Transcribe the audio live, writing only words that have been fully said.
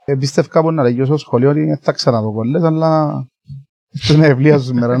Πίστευκα που να λέγει στο σχολείο ότι θα ξαναδώ κολλές, αλλά αυτό είναι ευλία σου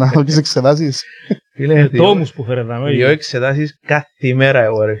σήμερα να δω τις εξετάσεις. Τόμους που φέρετε. Δύο εξετάσεις κάθε μέρα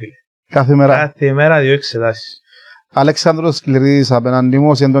εγώ ρε φίλε. Κάθε μέρα. Κάθε μέρα δύο εξετάσεις. Αλέξανδρος Σκληρίδης απέναντι μου,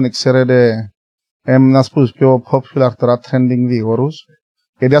 όσοι δεν τον ξέρετε, ένας από τους πιο popular τώρα trending δικηγόρους,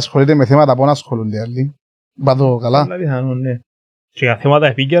 γιατί ασχολείται με θέματα που να ασχολούνται άλλοι. Πατώ καλά. Πολλά πιθανόν, ναι. Και για θέματα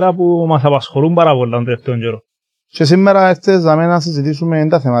επίκαιρα που μας απασχολούν πάρα πολλά τον τελευταίο καιρό. Και σήμερα έρθες για να συζητήσουμε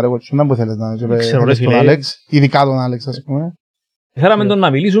τα θέματα, εγώ τι που θέλεις να Ξέρω, τον Άλεξ, ειδικά τον Άλεξ ας πούμε. Θέλαμε τον να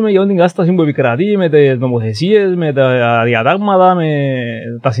μιλήσουμε για την κατάσταση που επικρατεί με τις νομοθεσίες, με τα διατάγματα, με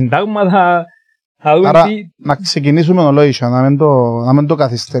τα συντάγματα. Άρα να ξεκινήσουμε ολόισα, να μην το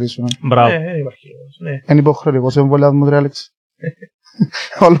καθυστερήσουμε. Μπράβο. Είναι υποχρεωτικός εμβολιασμός ρε Άλεξ.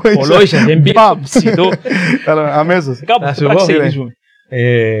 Ολόισα, δεν πήψη το. Αμέσως. Κάπου θα ξεκινήσουμε.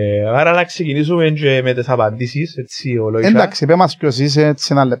 Άρα να ξεκινήσουμε και με τις απαντήσεις, έτσι ολόισα. Εντάξει, πέ μας ποιος είσαι, έτσι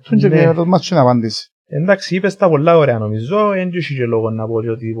ένα λεπτό και δώσ' μας και να απαντήσει. Εντάξει, είπες τα πολλά ωραία νομίζω, δεν έχει και λόγο να πω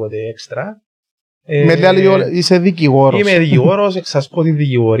οτιδήποτε έξτρα. Με λέει είσαι δικηγόρος. Είμαι δικηγόρος, εξασκώ τη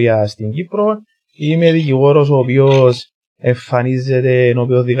δικηγορία στην Κύπρο. Είμαι δικηγόρος ο οποίος εμφανίζεται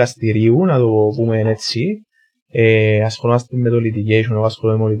ενώπιον δικαστηρίου, να το πούμε έτσι. Ασχολούμαστε με το litigation, εγώ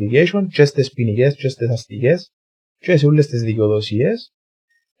ασχολούμαι με το litigation, και στις ποινικές και στις αστικές και σε όλες τις δικαιοδοσίες.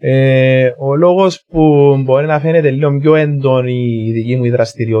 Ο λόγος που μπορεί να φαίνεται λίγο πιο έντονη η δική μου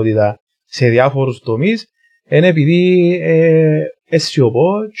δραστηριότητα σε διάφορους τομείς είναι επειδή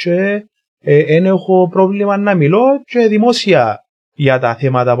αισιοπώ και δεν έχω πρόβλημα να μιλώ και δημόσια για τα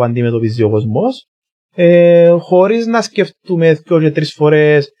θέματα που αντιμετωπίζει ο κόσμος, χωρίς να σκεφτούμε 2 και 3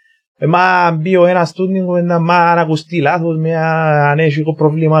 φορές μα μπει ο ένας τούτο, μα αν ακουστεί λάθος, αν έχει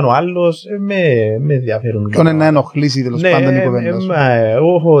πρόβλημα ο άλλος, με ενδιαφέρουν. Ποιον να ενοχλήσει τέλος πάντων η κουβέντα σου.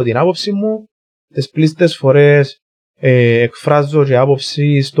 Εγώ έχω την άποψη μου, τις πλήστες φορές εκφράζω και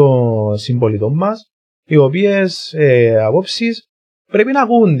άποψη των συμπολιτών μας, οι οποίες απόψεις πρέπει να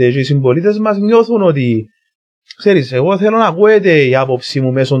ακούνται και οι συμπολίτες μας νιώθουν ότι, ξέρεις, εγώ θέλω να ακούεται η άποψη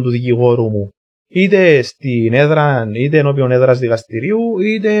μου μέσω του δικηγόρου μου. Είτε στην έδρα, είτε ενώπιον έδρας δικαστηρίου,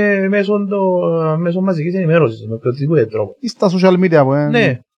 είτε μέσω μαζικής ενημέρωσης, με οποιοδήποτε τρόπο. Ή στα social media που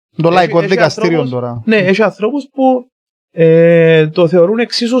είναι το λαϊκό δικαστήριο τώρα. Ναι, έχει ανθρώπους που το θεωρούν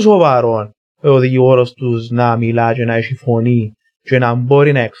εξίσου σοβαρό ο δικηγόρος τους να μιλά και να έχει φωνή και να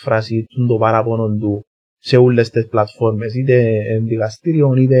μπορεί να εκφράσει το παράπονο του σε όλες τις πλατφόρμες, είτε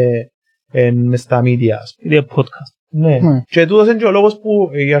δικαστήριων, είτε μες στα media. Είτε podcast. Ναι. Και τούτος είναι και ο λόγος που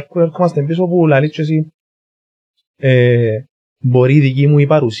έρχομαστε πίσω που λαλείς και εσύ μπορεί η δική μου η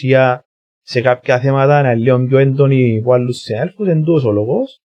παρουσία σε κάποια θέματα να είναι λίγο πιο έντονη από άλλους συνέλφους, εν τούτος ο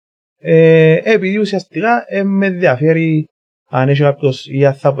λόγος, επειδή ουσιαστικά με ενδιαφέρει αν έχει κάποιος ή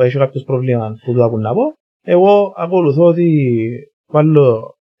αν θα έχει κάποιος πρόβλημα που του ακούν να πω, εγώ ακολουθώ ότι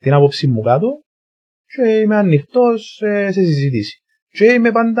βάλω την άποψη μου κάτω και είμαι ανοιχτός σε συζήτηση. Και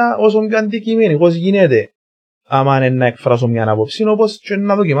είμαι πάντα όσο πιο αντικειμενικός γίνεται. Άμα είναι να εκφράσω μια άποψη, όπως και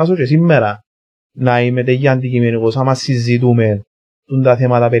να δοκιμάσω και σήμερα να είμαι τέτοια αντικειμενικός, άμα συζητούμε τα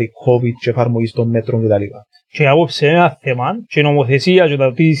θέματα περί COVID και εφαρμογής των μέτρων κτλ. Και η άποψη είναι ένα θέμα, και η νομοθεσία και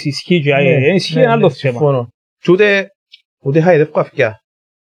το τι ισχύει και δεν ισχύει είναι άλλο θέμα. Και ούτε χαϊδεύω αυτιά.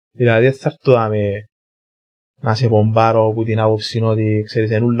 Δηλαδή θα έρθω να σε πομπάρω από την άποψη ότι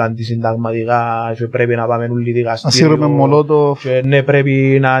ξέρεις είναι όλα αντισυνταγματικά και πρέπει να πάμε όλοι δικαστήριο. Ασύρουμε μολότο. Και ναι,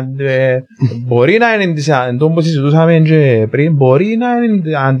 πρέπει να... μπορεί να είναι εντός που συζητούσαμε και πριν, μπορεί να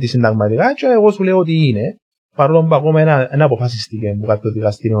είναι αντισυνταγματικά και εγώ σου λέω ότι είναι. Παρόλο που ακόμα δεν αποφασίστηκε από κάποιο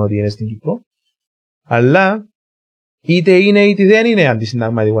δικαστήριο ότι είναι στην Κύπρο. Αλλά είτε είναι είτε δεν είναι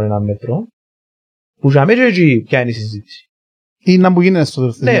αντισυνταγματικό ένα μέτρο, που για μένα εκεί ποια είναι η συζήτηση. Ή να μου γίνεται στο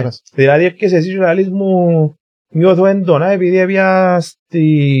τελευταίο μέρας. Δηλαδή έρχεσαι εσύ και λαλείς μου νιώθω έντονα επειδή έπια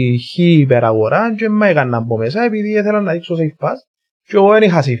στη χή υπεραγορά και με έκανα να μπω μέσα επειδή ήθελα να δείξω safe pass και εγώ δεν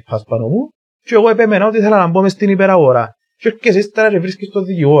είχα safe pass πάνω μου και εγώ επέμενα ότι ήθελα να μπω μες στην υπεραγορά. Και έρχεσαι ύστερα και βρίσκεις τον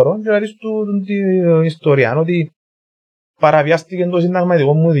δικηγόρο και λαλείς του την ιστορία ότι παραβιάστηκε το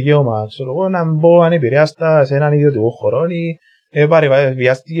συνταγματικό μου δικαίωμα. Ξέρω εγώ να μπω ανεπηρέαστα σε έναν ιδιωτικό χώρο ή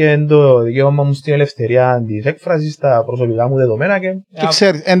παραβιάστηκε το δικαίωμα μου στην ελευθερία της έκφρασης στα προσωπικά μου δεδομένα και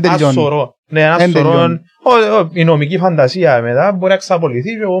ξέρεις, έντελειώνει. Ναι, ένα σωρό. Η νομική φαντασία μετά μπορεί να εξαπολυθεί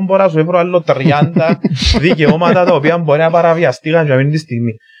και εγώ μπορώ να σου βρω άλλο 30 δικαιώματα τα οποία μπορεί να παραβιαστήκαν για αυτή τη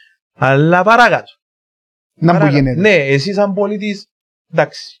στιγμή. Αλλά παρακάτω. Να που γίνεται. Ναι, εσύ σαν πολίτης,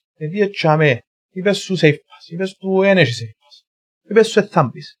 εντάξει, επειδή έτσαμε, είπες σου safe pass, είπες του εν έχει safe pass, είπες σου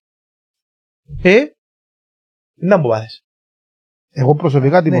εθάμπης. Να μου πάθες. Εγώ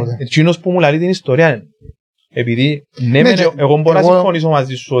προσωπικά τίποτε. Εκείνος που μου λέει την ιστορία, επειδή ναι, εγώ μπορώ να συμφωνήσω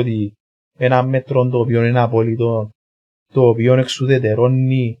μαζί σου ότι ένα μέτρο το οποίο είναι απόλυτο το οποίο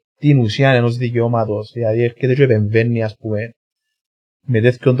εξουδετερώνει την ουσία ενός δικαιώματος. Δηλαδή έρχεται και επεμβαίνει, ας πούμε, με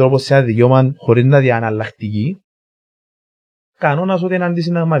τέτοιον τρόπο σε ένα δικαιώμα χωρίς να διαναλλακτική, κανόνας ότι είναι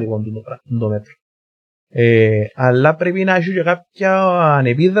αντισυνταγματικό το μέτρο. Αλλά πρέπει να έχει και κάποια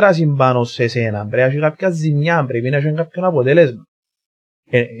ανεπίδραση πάνω σε εσένα, πρέπει να έχει κάποια ζημιά, πρέπει να έχει κάποιο αποτέλεσμα.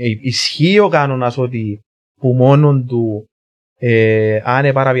 Ισχύει ο κανόνας ότι που μόνον του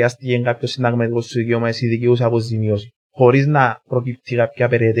αν παραβιάστηκε κάποιο συνταγματικό σου δικαίωμα εσύ δικαιούσε αποζημίωση, χωρίς να προκύπτει κάποια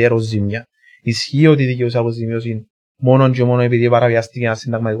περαιτέρω ζημιά. Ισχύει ότι δικαιούσε αποζημίωση μόνο και μόνο επειδή παραβιάστηκε ένα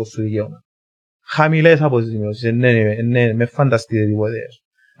συνταγματικό σου δικαίωμα. Χαμηλές αποζημιώσεις, ναι, με φανταστείτε τίποτε.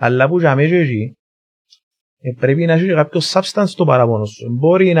 Αλλά που για μέσα εκεί, πρέπει να έχει κάποιο substance στο παραπάνω σου.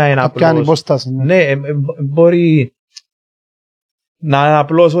 Μπορεί να είναι απλώς... υπόσταση. Ναι, μπορεί να είναι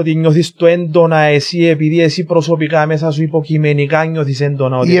απλώς ότι νιώθεις το έντονα εσύ επειδή εσύ προσωπικά μέσα σου υποκειμενικά νιώθεις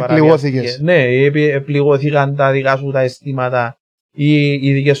έντονα ότι επληγώθηκες. Ναι, επληγώθηκαν τα δικά σου τα αισθήματα ή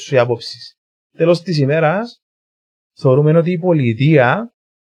οι δικές σου απόψεις. Τέλος της ημέρας, θεωρούμε ότι η πολιτεία,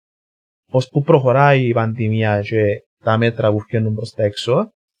 ώσπου προχωράει η πανδημία και τα μέτρα που βγαίνουν προς τα έξω,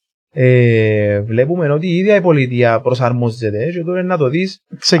 βλέπουμε ότι η ίδια η πολιτεία προσαρμόζεται και τώρα να το δεις.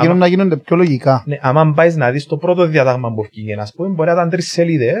 Ξεκινούν να γίνονται πιο λογικά. Ναι, άμα πάεις να δεις το πρώτο διάταγμα που βγήκε, να πούμε, μπορεί να ήταν 3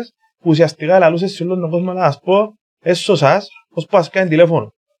 σελίδες που ουσιαστικά λαλούσε σε όλον τον κόσμο να πω έσω σας, πώς πας κάνει τηλέφωνο.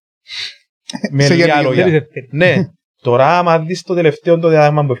 Με λίγα λόγια. Ναι, τώρα άμα δεις το τελευταίο το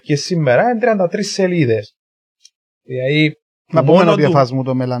διάταγμα που βγήκε σήμερα, είναι 33 σελίδες. Δηλαδή, να πούμε ότι εφάς μου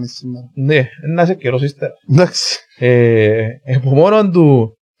το μελάνι σήμερα. Ναι, να σε καιρός ύστερα. Εντάξει. Από μόνον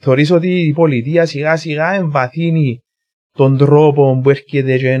του θεωρείς ότι η πολιτεία σιγά σιγά εμβαθύνει τον τρόπο που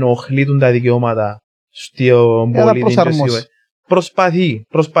έρχεται και ενοχλεί τα δικαιώματα στον πολίτη.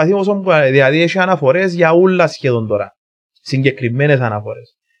 Προσπαθεί όσο μπορεί. Δηλαδή έχει αναφορές για όλα σχεδόν τώρα. Συγκεκριμένες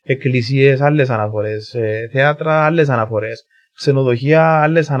αναφορές. Εκκλησίες, άλλες αναφορές. Θέατρα, άλλες αναφορές. Ξενοδοχεία,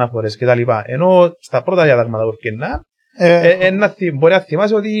 άλλες αναφορές κτλ. Ενώ στα πρώτα διάταγματα που έρχεναν, μπορεί να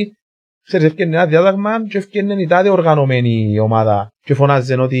θυμάσαι ότι ξέρεις, έφτιανε ένα διάταγμα και έφτιανε η τάδε οργανωμένη ομάδα και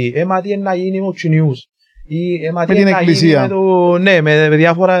φωνάζαν ότι μα τι είναι να γίνει με τους Τσινιούς ή μα τι είναι να γίνει με το... Ναι, με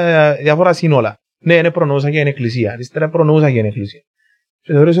διάφορα σύνολα. Ναι, είναι προνοούσα και είναι εκκλησία. Ύστερα προνοούσα και είναι εκκλησία.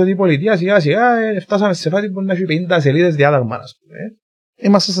 Και θεωρείς ότι η πολιτεία σιγά σιγά φτάσαμε σε φάση που να έχει 50 σελίδες διάταγμα, ας πούμε.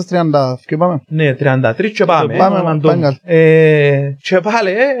 Είμαστε στις 30 και πάμε. Ναι, 33 και πάμε. Και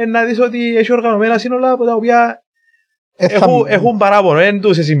πάλι να δεις ότι έχει οργανωμένα σύνολα από τα οποία έχουν παράπονο, δεν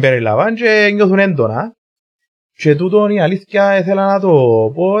τους συμπεριλαμβάνουν και νιώθουν έντονα. Και τούτον η αλήθεια ήθελα να το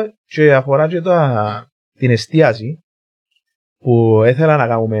πω και αφορά και την εστίαση, που ήθελα να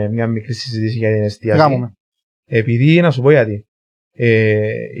κάνουμε μια μικρή συζήτηση για την εστίαση. Επειδή, να σου πω γιατί,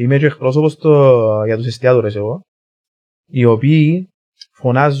 είμαι και εκπρόσωπος για τους εστιατόρες εγώ, οι οποίοι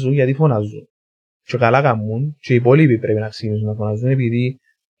φωνάζουν γιατί φωνάζουν. Και καλά κάνουν και οι υπόλοιποι πρέπει να ξεκινήσουν να φωνάζουν, επειδή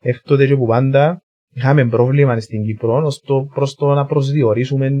έκτοτε και που πάντα είχαμε πρόβλημα στην Κύπρο προς το να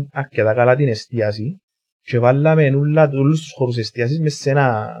προσδιορίσουμε αρκετά καλά την εστίαση και βάλαμε όλους τους χώρους εστίασης μες σε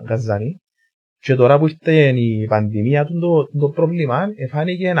ένα καζάνι και τώρα που ήρθε η πανδημία το πρόβλημα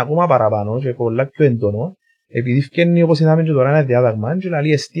εφάνηκε ακόμα παραπάνω και πολλά πιο έντονο επειδή φκένει όπως είδαμε και τώρα ένα διάταγμα και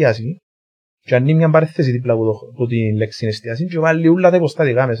λέει εστίαση και αν είναι μια παρέθεση δίπλα από την λέξη εστίαση και βάλει όλα τα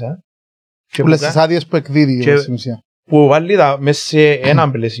υποστατικά μέσα. Όλες τις άδειες που εκδίδει στην ουσία. Που βάλει μέσα σε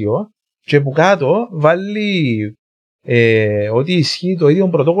ένα πλαίσιο και που κάτω βάλει ότι ισχύει το ίδιο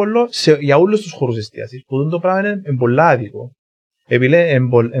πρωτόκολλο για όλους τους χώρους εστίασης. Που το πράγμα είναι πολλά άδικο. Επειδή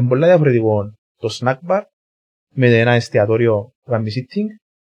είναι πολλά διαφορετικό το snack bar με ένα εστιατόριο που κάνει sitting,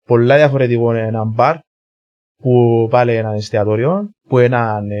 πολλά διαφορετικό ένα bar που πάλι ένα εστιατόριο, που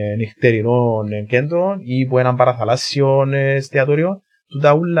ένα νυχτερινό κέντρο ή που ένα παραθαλάσσιο εστιατόριο.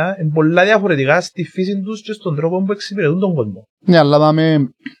 Τούτα ούλα είναι πολλά διαφορετικά στη φύση τους και στον τρόπο που εξυπηρετούν τον κόσμο. Ναι, αλλά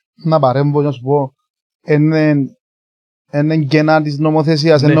να παρέμβω να σου πω, είναι κενά της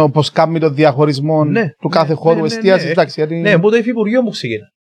νομοθεσίας, ενώ πως κάνει το διαχωρισμό του κάθε χώρου εστίασης. Ναι, από το Υφυπουργείο μου ξεκινά.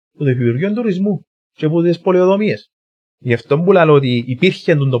 Από το Υφυπουργείο Τουρισμού και από τις πολεοδομίες. Γι' αυτό που λέω ότι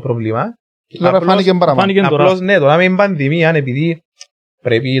υπήρχε το πρόβλημα. Απλώς ναι, τώρα με την πανδημία, επειδή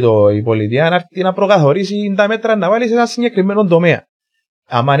πρέπει η πολιτεία να έρθει να προκαθορίσει τα μέτρα να βάλει σε ένα συγκεκριμένο τομέα.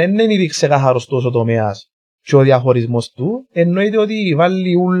 Αν δεν είναι ήδη ξεκαθαρός τόσο τομέας και ο διαχωρισμός του, εννοείται ότι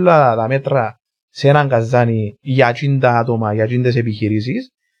βάλει όλα τα μέτρα σε έναν καζάνι για 50 άτομα, για 50 επιχειρήσεις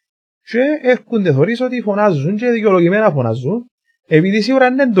και έρχονται θωρείς ότι φωνάζουν και δικαιολογημένα φωνάζουν, επειδή σίγουρα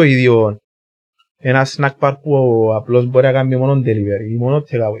δεν είναι το ίδιο ένα snack bar που απλώς μπορεί να κάνει μόνο delivery ή μόνο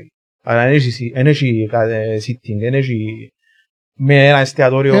takeaway. Αλλά δεν έχει sitting, δεν έχει με ένα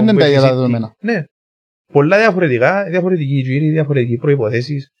εστιατόριο. Δεν είναι τα ίδια τα δεδομένα. Ναι. Πολλά διαφορετικά, διαφορετικοί γύροι, διαφορετικοί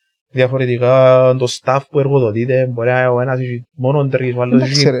προϋποθέσεις, διαφορετικά το staff που εργοδοτείται, μπορεί ο ένας έχει μόνο 3, ο άλλος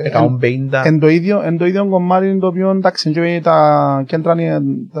έχει 150. Εν το ίδιο κομμάτι το οποίο εντάξει και τα κέντρα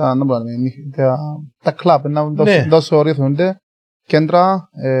τα κλαμπ να δώσω οριθμούνται κέντρα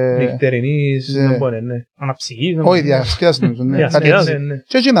νυχτερινής, ναι. Αναψυχής. όχι διασκέδαση νομίζω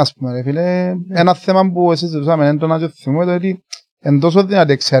και εκεί να πούμε ρε φίλε ένα θέμα που εσείς ζητούσαμε έντονα και θυμούμε το ότι εν τόσο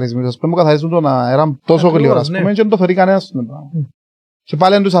δυνατή εξαίρεσμοι ας πούμε καθαρίζουν τον αέρα τόσο γλυόρα ας πούμε και δεν το θεωρεί κανένας και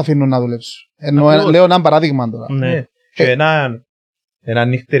πάλι δεν τους αφήνουν να δουλέψουν. Λέω ένα παράδειγμα τώρα. Ναι. Και ένα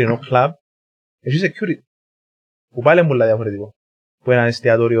νυχτερινό κλαμπ έχει security. Που πάλι είναι πολλά διαφορετικό. Που ένα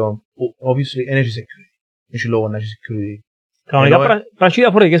εστιατόριο που obviously δεν έχει security. Έχει λόγο να έχει security. Κανονικά πρέπει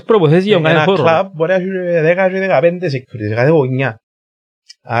διαφορετικές προποθέσεις για τον κάθε χώρο. Ένα κλαμπ μπορεί να έχει 10 και 15 security σε κάθε γωνιά.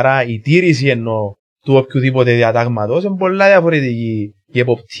 Άρα η τήρηση εννοώ του οποιοδήποτε διατάγματος είναι πολλά διαφορετική η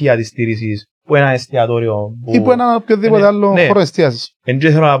εποπτεία της τήρησης που ένα εστιατόριο ή που ένα οποιοδήποτε άλλο χώρο εστίασης. Εν και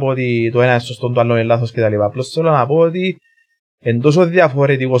θέλω να πω ότι το ένα είναι σωστό, το άλλο είναι λάθος κτλ. Απλώς θέλω να πω ότι εν τόσο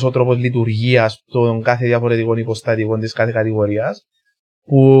διαφορετικός ο τρόπος λειτουργίας των κάθε διαφορετικών υποστατικών της κάθε κατηγορίας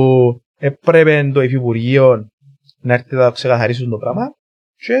που έπρεπε το Υφυπουργείο να έρθει να ξεκαθαρίσουν το πράγμα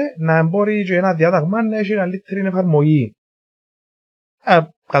και να μπορεί και ένα διάταγμα να έχει καλύτερη εφαρμογή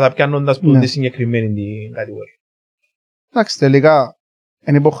καταπιάνοντας που τη συγκεκριμένη την κατηγορία. Εντάξει, τελικά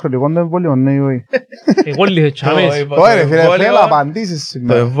είναι υποχρεωτικό το εμβόλιο, ναι ή όχι. Εγώ λίγο τσάμες. Ωραία, θέλω να απαντήσεις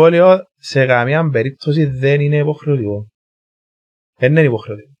σήμερα. Το εμβόλιο σε καμία περίπτωση δεν είναι υποχρεωτικό. Δεν είναι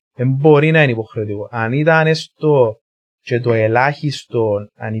υποχρεωτικό. Δεν μπορεί να είναι υποχρεωτικό. Αν ήταν έστω και το ελάχιστο,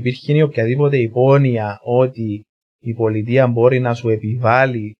 αν υπήρχε οποιαδήποτε υπόνοια ότι η πολιτεία μπορεί να σου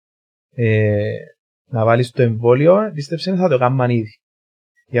επιβάλλει να βάλεις το εμβόλιο, πίστεψε θα το κάνουν ήδη.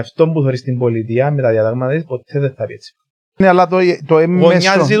 Γι' αυτό που θεωρείς την πολιτεία με τα διατάγματα της ποτέ δεν θα πει έτσι. Ναι, αλλά το έμμεσο...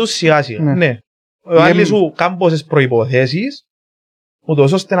 Γωνιάζει τους σιγά σιγά. Ναι. Βάλει σου κάμποσες προϋποθέσεις,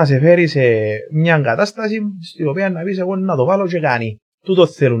 ούτως ώστε να σε φέρει σε μια κατάσταση στην οποία να πεις εγώ να το βάλω και κάνει. Τούτο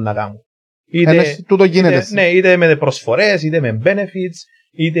θέλουν να κάνουν. Τούτο γίνεται. Ναι, είτε με προσφορές, είτε με benefits,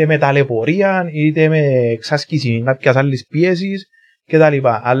 είτε με ταλαιπωρία, είτε με εξάσκηση κάποιας άλλης πίεσης κτλ.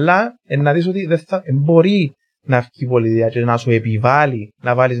 Αλλά να δεις ότι δεν μπορεί να βγει η πολιτεία και να σου επιβάλλει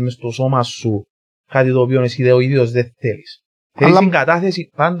να βάλεις μες στο σώμα σου κάτι το οποίο εσύ ο ίδιος δεν θέλεις. Θέλεις συγκατάθεση,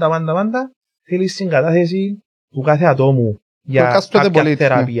 πάντα θέλεις συγκατάθεση του κάθε ατόμου για κάποια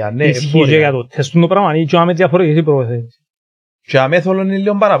θεραπεία. Ναι, ισχύει και για το τεστούν το πράγμα ή και άμε διαφορετικές προθέσεις. Και αμέθολο είναι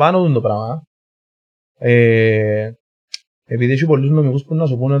λίγο παραπάνω το πράγμα. Επειδή έχει πολλούς νομικούς που να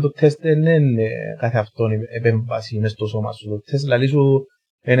σου πούνε το τεστ δεν είναι κάθε αυτόν επέμβαση μες στο σώμα σου. Το τεστ δηλαδή σου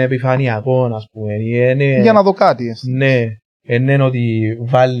είναι επιφανειακό, ας πούμε. Για να δω κάτι. Ναι. Είναι ότι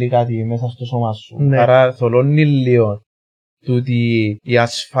βάλει κάτι μέσα στο σώμα σου. Ναι. Άρα θολώνει λίγο τούτη η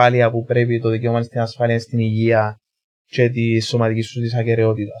ασφάλεια που πρέπει, το δικαίωμα στην ασφάλεια, στην υγεία και τη σωματική σου της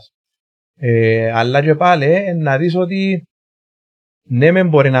ακεραιότητας. Αλλά και πάλι να δεις ότι ναι μεν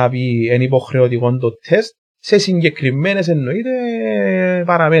μπορεί να πει είναι υποχρεωτικό το τεστ σε συγκεκριμένες εννοείται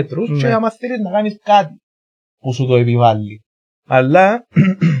παραμέτρους και άμα θέλεις να κάνεις κάτι που σου το επιβάλλει. Αλλά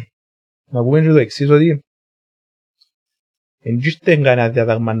να πούμε και το εξής ότι εν γύρτε κανένα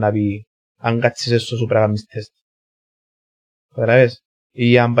διάταγμα να πει αν κάτσεις έσω σου πρέπει να κάνεις τεστ. Καταλαβες.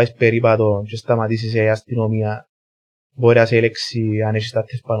 Ή αν πάεις περίπατο και σταματήσεις η αστυνομία μπορεί να σε έλεξει αν έχεις τα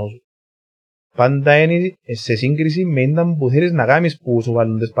τεστ πάνω σου. Πάντα είναι σε σύγκριση με ήταν που θέλεις να κάνεις που σου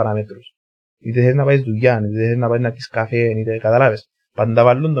βάλουν τις παραμέτρους. Είτε θέλεις να πάεις δουλειά, είτε θέλεις να πάεις να πεις καφέ, είτε καταλάβες. Πάντα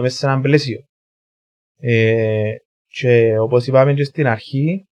βάλουν το μέσα σε έναν πλαίσιο. Και όπως είπαμε και στην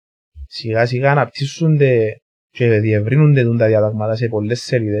αρχή, σιγά σιγά αναπτύσσονται και διευρύνονται τα διαταγμάτα σε πολλές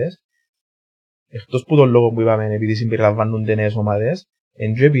σελίδες. Εκτός που τον λόγο που είπαμε, επειδή συμπεριλαμβάνονται νέες ομάδες,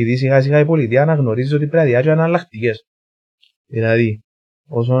 και επειδή σιγά σιγά η πολιτεία αναγνωρίζει ότι πρέπει να διάγει αναλλακτικές. Δηλαδή,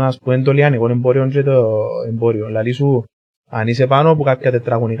 όσον ας πούμε το λιανικό εμπόριο και το εμπόριο, δηλαδή σου, αν είσαι πάνω από κάποια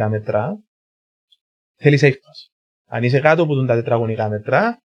τετραγωνικά μέτρα, θέλει safe pass. Αν είσαι κάτω από τα τετραγωνικά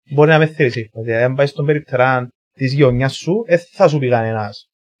μέτρα, μπορεί να με θέλει safe pass. Δηλαδή, αν πάει στον περιπτερά της γειτονιάς σου, θα σου πει κανένας.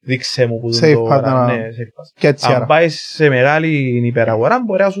 Δείξε μου που safe το pass, ναι, safe pass. Αν πάει σε μεγάλη υπεραγορά,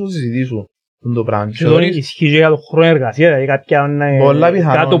 μπορεί να σου συζητήσουν το πράγμα. Ισχύει και για το χρόνο εργασία, δηλαδή κάποια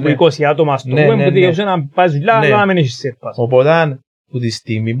κάτω από 20 άτομα στο που δικαιούσε να πας δουλειά, αλλά να μην έχεις safe pass. Οπότε, που τη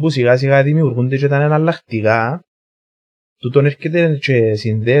στιγμή που σιγά σιγά δημιουργούνται και τα εναλλακτικά, τούτον έρχεται και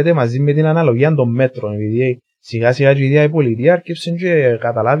συνδέεται μαζί με την αναλογία των μέτρων. Επειδή σιγά σιγά και η ίδια η πολιτεία έρχεψε και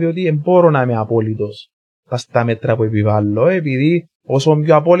καταλάβει ότι δεν μπορώ να είμαι απόλυτος στα μέτρα που επιβάλλω, επειδή όσο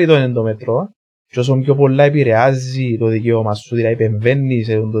πιο απόλυτο είναι το μέτρο και όσο πιο πολλά επηρεάζει το δικαίωμα σου, δηλαδή επεμβαίνει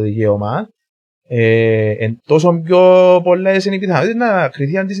σε το δικαίωμα, τόσο πιο πολλά είναι οι πιθανότητες να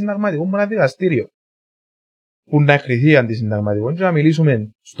κριθεί αντισυνταγματικό από ένα δικαστήριο. που να εκκριθεί αντισυνταγματικό και να μιλήσουμε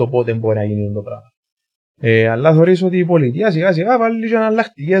στο πότε μπορεί να γίνει το πράγμα. Αλλά θεωρείς ότι η πολιτεία σιγά σιγά βάλει και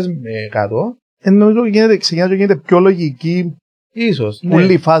αναλλακτικές κάτω. Νομίζω ξεκινά και γίνεται πιο λογική. Ίσως.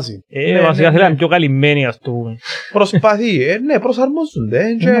 Ούλη φάση. Βασικά θέλαμε πιο καλυμμένοι, ας το πούμε. Προσπαθεί, ναι,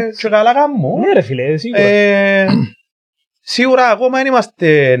 προσαρμόζονται και καλά κάνουν. Ναι ρε φίλε, σίγουρα. Σίγουρα ακόμα δεν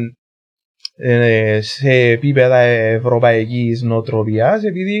είμαστε σε επίπεδα ευρωπαϊκής νοοτροπίας,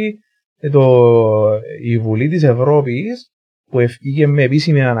 επειδή η Βουλή της Ευρώπης που έφυγε με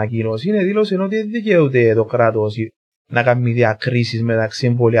επίσημη ανακοίνωση δήλωσε ότι δεν δικαιούται το κράτος να κάνει διακρίσεις μεταξύ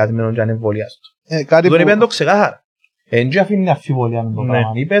εμβολιασμένων και ανεμβολιάστων. Τον είπαν το ξεκάθαρα. Εν και αφήνει αφιβολία με το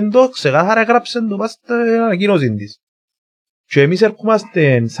πράγμα. Είπαν το ξεκάθαρα, έγραψαν το πας στην ανακοίνωση της. Και εμείς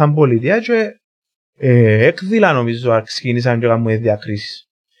ερχόμαστε σαν πολιτεία και έκδηλα νομίζω ξεκίνησαν και κάνουμε διακρίσεις.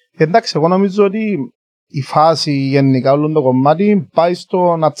 Εντάξει, εγώ νομίζω ότι η φάση γενικά όλο το κομμάτι πάει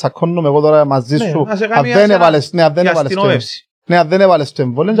στο να τσακώνουμε εγώ τώρα μαζί σου. Αν δεν έβαλες το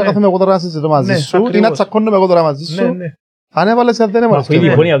εμβόλιο και κάθομαι εγώ τώρα να συζητώ μαζί σου ή να τσακώνουμε εγώ τώρα μαζί σου. Αν έβαλες ή αν δεν έβαλες το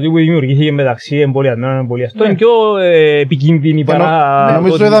εμβόλιο. Αυτή η διαφωνία που δημιουργήθηκε μεταξύ εμβολιασμένων και εμβολιαστών είναι πιο επικίνδυνη παρά...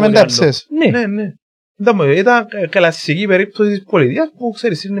 Νομίζω είδαμε τα ψες. Ναι. Ήταν κλασική περίπτωση της πολιτείας που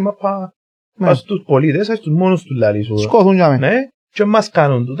ξέρεις είναι μάπα στους πολίτες, στους μόνους του λαλί σου. Σκόθουν για μένα. Και μας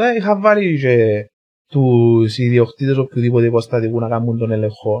κάνουν τούτα, είχα βάλει και τους ιδιοκτήτες οποιοδήποτε υποστατικού να κάνουν τον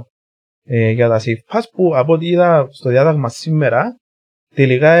έλεγχο για τα safe pass που από ό,τι είδα στο διάταγμα σήμερα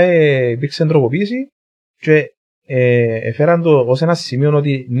τελικά υπήρξε τροποποίηση και έφεραν το ως ένα σημείο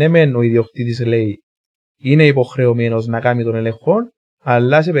ότι ναι μεν ο ιδιοκτήτης λέει είναι υποχρεωμένος να κάνει τον έλεγχο,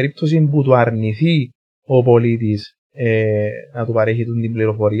 αλλά σε περίπτωση που του αρνηθεί ο πολίτης να του παρέχει την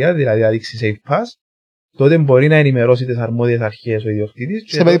πληροφορία, δηλαδή να δείξει safe pass, τότε μπορεί να ενημερώσει τις αρμόδιες αρχές ο ιδιοκτήτης.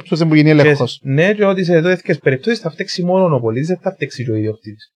 Σε περίπτωση που γίνει έλεγχος. Ναι, και ότι σε τέτοιες περιπτώσεις θα φταίξει μόνο ο πολίτης, δεν θα φταίξει και ο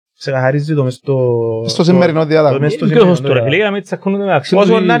ιδιοκτήτης. Ξεκαθαρίζει το μες στο σημερινό διάταγμα. Είναι πιο σωστό ρε φίλε, να τσακώνουν μεταξύ τους.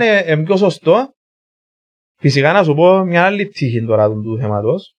 Όσο να είναι πιο σωστό, φυσικά να σου πω μια άλλη πτυχή τώρα του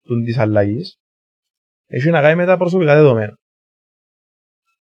θέματος, της αλλαγής, έχει να κάνει με τα προσωπικά δεδομένα.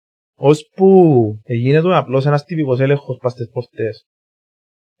 Ώσπου γίνεται απλώς ένας τυπικός έλεγχος πας στις πόρτες,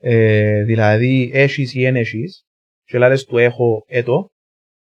 δηλαδή έχεις ή εν έχεις, και λάρες του έχω έτο,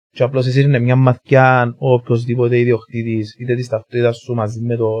 και απλώς εσύ είναι μια μαθιά ο οποιοσδήποτε ιδιοκτήτης, είτε της ταυτότητας σου μαζί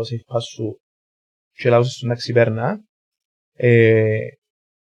με το safe pass σου, και λάρες σου να ξυπέρνα.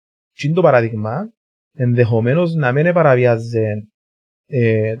 Και είναι το παράδειγμα, ενδεχομένως να μην παραβιάζει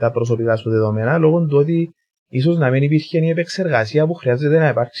τα προσωπικά σου δεδομένα, λόγω του ότι ίσως να μην υπήρχε η επεξεργασία που χρειάζεται να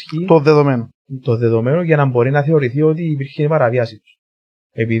υπάρξει το δεδομένο για να μπορεί να θεωρηθεί ότι υπήρχε η παραβίαση του.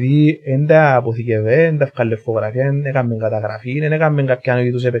 Επειδή δεν τα αποθηκευέ, δεν τα βγάλε φωτογραφία, δεν έκαμε καταγραφή, δεν έκαμε κάποια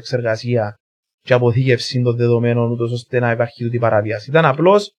είδους επεξεργασία και αποθήκευση των δεδομένων ούτως ώστε να υπάρχει τούτη παραβίαση. Ήταν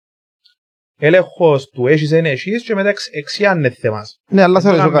απλώς έλεγχος του έχεις εν έχεις και μετά εξιάνε θέμας. Ναι, αλλά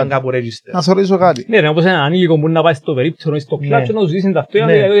να σε ρωτήσω κάτι. Ναι, όπως ένα ανήλικο μπορεί να πάει στο περίπτερο ή στο κλαμπ και να σου ζήσει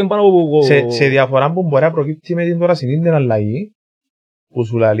ταυτότητα. Σε διαφορά που μπορεί να προκύπτει με την τώρα συνήθινη αλλαγή που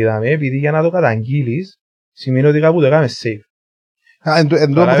σου λαλίδαμε, επειδή για να το καταγγείλεις σημαίνει ότι κάπου το έκαμε safe. Εν τω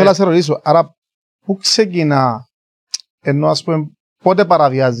που θέλω να σε ρωτήσω, άρα πού ξεκινά, ενώ ας πούμε πότε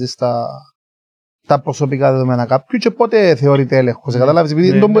παραβιάζεις τα προσωπικά δεδομένα κάποιου και πότε θεωρείται έλεγχος, καταλάβεις, επειδή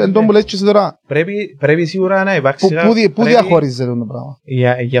εν τω που λες και εσύ τώρα. Πρέπει σίγουρα να υπάρξει. Πού διαχωρίζεται το πράγμα.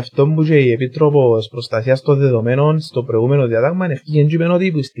 Γι' αυτό που και η Επίτροπος Προστασίας των Δεδομένων στο προηγούμενο διάταγμα ευκήγεν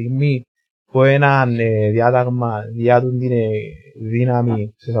ότι η στιγμή που ένα διάταγμα διάτουν την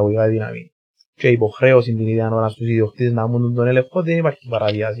δύναμη, σε εισαγωγικά δύναμη, και υποχρέωση την ίδια ώρα στους ιδιοκτήτες να μείνουν τον έλεγχο, δεν υπάρχει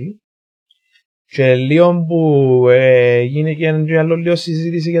παραβίαση. Και λίγο που γίνει και άλλο λίγο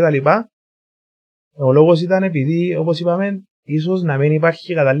συζήτηση κτλ. Ο λόγος ήταν επειδή, όπως είπαμε, ίσως να μην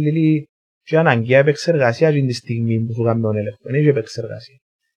υπάρχει κατάλληλη και αναγκαία επεξεργασία την στιγμή που σου κάνουμε τον έλεγχο. Δεν έχει επεξεργασία.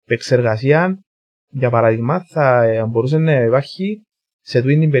 Επεξεργασία, για παράδειγμα, θα μπορούσε να υπάρχει σε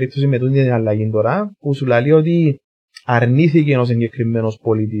αυτή την περίπτωση με την αλλαγή τώρα, που σου λέει ότι αρνήθηκε ένας εγκεκριμένος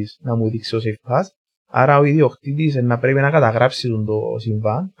πολίτης να μου δείξει ο safe pass, άρα ο ιδιοκτήτης να πρέπει να καταγράψει το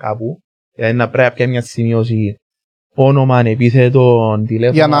συμβάν κάπου, δηλαδή να πρέπει να πιάσει μια σημείωση όνομα, επίθετο,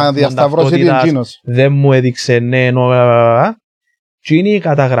 τηλέφωνο, για να διασταυρώσει την εκείνος. Δεν μου έδειξε ναι, και είναι η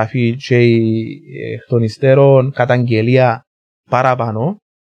καταγραφή και η εκ των υστέρων καταγγελία παραπάνω,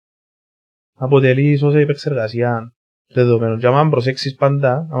 αποτελεί ίσως επεξεργασία δεδομένων. Και άμα προσέξεις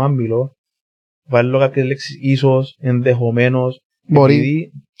πάντα, άμα μιλώ, βάλω κάποιες λέξεις ίσως, ενδεχομένως,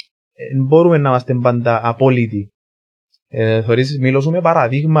 επειδή μπορούμε να είμαστε πάντα απόλυτοι. Μιλώσουμε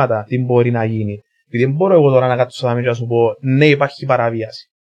παραδείγματα τι μπορεί να γίνει. Επειδή δεν μπορώ εγώ τώρα να κάτσω να σου πω ναι υπάρχει παραβίαση.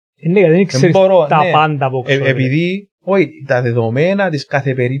 Ναι, δεν ξέρεις τα πάντα από ξέρω. Επειδή Όχι, τα δεδομένα της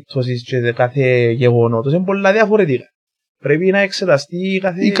κάθε περίπτωσης και κάθε γεγονότος είναι πολλά διαφορετικά. Πρέπει να εξεταστεί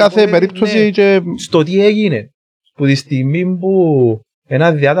κάθε περίπτωση και... στο τι έγινε. Που τη στιγμή που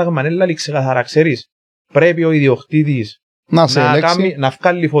ένα διάταγμα είναι ξεκαθαρά, ξέρεις, πρέπει ο ιδιοκτήτης να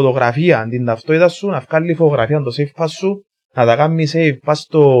βγάλει φωτογραφία την ταυτότητα σου, να βγάλει φωτογραφία το safe pass σου, να τα κάνει save πας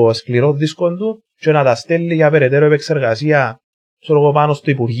στο σκληρό δίσκο του και να τα στέλνει για περαιτέρω επεξεργασία πάνω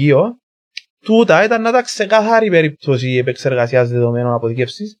στο Υπουργείο. Τούτα ήταν να τα ξεκάθαρη περίπτωση επεξεργασίας δεδομένων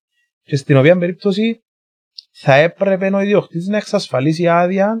αποθηκεύσης και στην οποία περίπτωση θα έπρεπε ο ιδιοκτήτης να εξασφαλίσει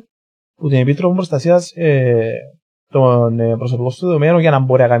άδεια που την Επίτροπο Προστασίας των προσωπικών του δεδομένων για να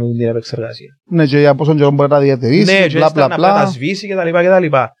μπορεί να κάνει την επεξεργασία. Ναι, και για πόσο καιρό μπορεί να διατηρήσει, ναι, και να τα σβήσει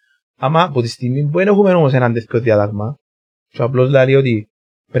κτλ. Άμα από τη στιγμή που δεν έχουμε όμως έναν τέτοιο διάταγμα, και απλώς λέει ότι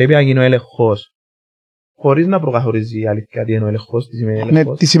πρέπει να γίνει ο έλεγχος χωρίς να προκαθορίζει η αλήθεια τι είναι ο έλεγχος, τι σημαίνει έλεγχος.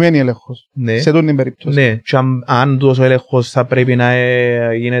 Ναι, τι σημαίνει έλεγχος, ναι. Σε τον περίπτωση. Ναι, και αν τούτος ο έλεγχος θα πρέπει να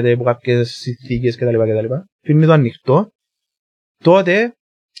γίνεται από κάποιες συνθήκες κτλ. Φύγει το ανοιχτό, τότε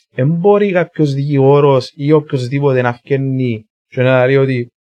δεν μπορεί κάποιος δικηγόρος ή οποιοσδήποτε να φκένει και να λέει ότι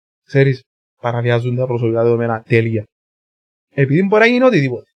ξέρεις, παραβιάζουν τα προσωπικά δεδομένα τέλεια. Επειδή μπορεί να γίνει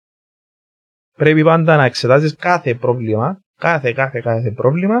οτιδήποτε. Πρέπει πάντα να εξετάζεις κάθε πρόβλημα, κάθε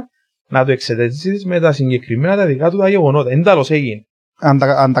πρόβλημα, να το εξετάζεις με τα συγκεκριμένα τα δικά του τα γεγονότα. Εν τέλος έγινε.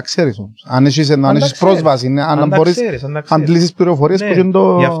 Αν τα ξέρεις όμως. Αν έχεις πρόσβαση, αν μπορείς να αντλήσεις πληροφορίες που είναι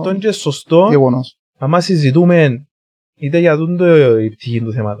το γι' αυτό είναι και σωστό, γεγονός. άμα συζητούμε είτε για την πτυχή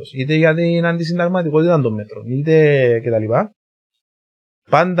του θέματος, είτε για την αντισυνταγματικότητα των μέτρων, είτε κτλ.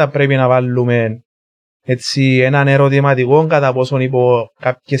 Πάντα πρέπει να βάλουμε έτσι έναν ερωτηματικό κατά πόσον υπό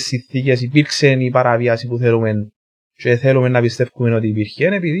κάποιες συνθήκες υπήρξε η παραβίαση που θέλουμε και θέλουμε να πιστεύουμε ότι υπήρχε,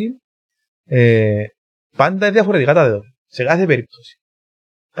 επειδή πάντα είναι διαφορετικά τα δεδομένα. Σε κάθε περίπτωση.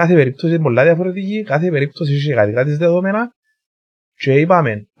 Κάθε περίπτωση είναι πολλά διαφορετική, κάθε περίπτωση έχει κάτι της δεδομένα και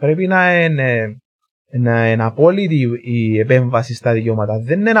είπαμε πρέπει να είναι απόλυτη η επέμβαση στα δικαιώματα.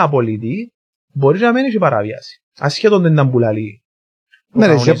 Δεν είναι απόλυτη, μπορεί να μένει και παραβίαση. Ασχέτως δεν ήταν πουλαλή.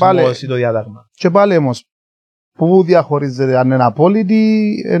 Ναι, και πάλι όμως, πού διαχωρίζεται αν είναι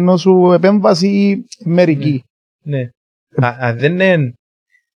απόλυτη ενώ σου επέμβαση μερική. Ναι. Αν δεν είναι,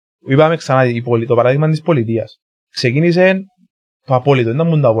 είπαμε ξανά το παράδειγμα της πολιτείας. Ξεκίνησε το απόλυτο, δεν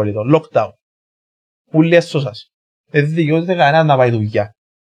ήταν το απόλυτο, lockdown. Πουλή έσωσας. Δεν δικαιούται κανένας να πάει δουλειά.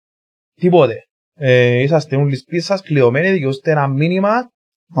 Τίποτε. Είσαστε όλοι σπίτι σας, κλειωμένοι, δικαιούστε ένα μήνυμα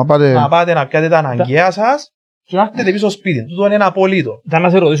να πάτε να πιάτε τα αναγκαία σας και να έρθετε πίσω σπίτι. Τούτο είναι ένα απολύτο. Θα να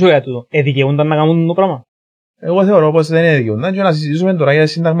σε ρωτήσω για τούτο. Δικαιούνταν να κάνουν το πράγμα? Εγώ θεωρώ πως δεν είναι δικαιούνταν και να συζητήσουμε τώρα για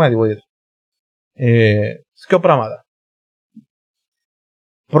συνταγματικότητα. Δύο πράγματα.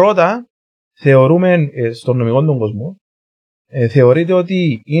 Πρώτα, θεωρούμε στον νομικό τον κόσμο, θεωρείται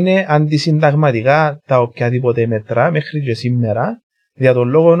ότι είναι αντισυνταγματικά τα οποιαδήποτε μέτρα μέχρι και σήμερα, για τον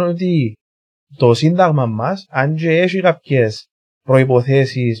λόγο ότι το σύνταγμα μας, αν και έχει κάποιες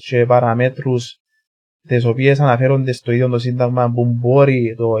προϋποθέσεις και παραμέτρους τις οποίες αναφέρονται στο ίδιο το σύνταγμα που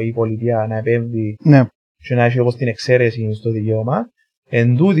μπορεί η πολιτεία να επέμβει και να έχει όπως την εξαίρεση στο δικαίωμα,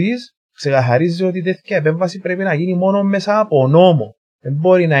 εν τούτης ξεκαθαρίζει ότι τέτοια επέμβαση πρέπει να γίνει μόνο μέσα από νόμο. Δεν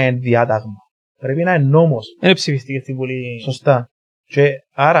μπορεί να είναι διάταγμα. Πρέπει να είναι νόμος. Δεν ψηφίστηκε στην Βουλή. Σωστά. Και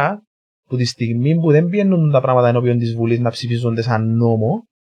άρα, που τη στιγμή που δεν πιένουν τα πράγματα ενώπιον της Βουλής να ψηφίζονται σαν νόμο,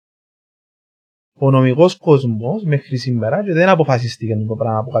 ο νομικός κόσμος μέχρι σήμερα, και δεν αποφασίστηκε το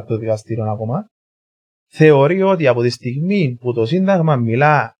πράγμα από κάποιο δικαστήριο ακόμα, θεωρεί ότι από τη στιγμή που το Σύνταγμα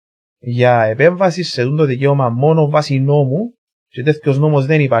μιλά για επέμβαση σε το δικαίωμα μόνο βάσει νόμου, και τέτοιος νόμος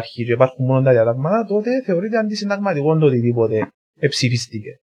δεν υπάρχει και υπάρχουν μόνο τα διατάγματα, τότε θεωρείται αντισυνταγματικό το οτιδήποτε ψηφίστηκε.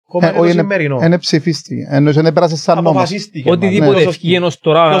 Είναι ψηφίστηκε, ενώ δεν πέρασε σαν νόμος. Οτιδήποτε ευκήγενο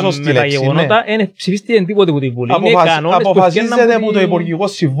τώρα με τα γεγονότα, είναι ψηφίστηκε τίποτε που τη Βουλή. Αποφασίζεται από το Υπουργικό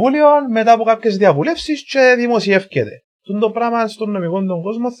Συμβούλιο μετά από κάποιες διαβουλεύσεις και δημοσιεύκεται. Το πράγμα στον νομικό τον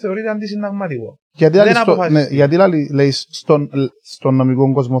κόσμο θεωρείται αντισυνταγματικό. Γιατί λέει στον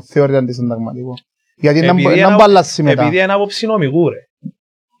νομικό κόσμο θεωρείται αντισυνταγματικό? Γιατί είναι μπαλάσσει μετά. Επειδή είναι άποψη νομικού ρε.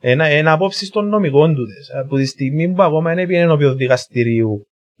 Είναι άποψη των νομικών του. Από τη στιγμή που ακόμα είναι πιένει ενώπιον δικαστηρίου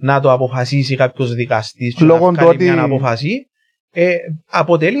να το αποφασίσει κάποιος δικαστής και να βγάλει μια απόφαση,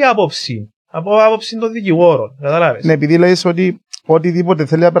 αποτελεί άποψη. Από άποψη των δικηγόρων. Καταλάβες. Ναι, επειδή λέει ότι οτιδήποτε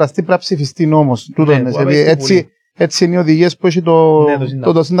θέλει να περαστεί πρέπει να ψηφιστεί νόμος. Έτσι είναι οι οδηγίες που έχει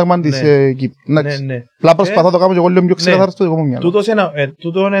το Σύνταγμα της Κύπρου. Απλά προσπαθώ να το κάνω και εγώ λίγο πιο ξεκάθαρο στο δικό μου μυαλό.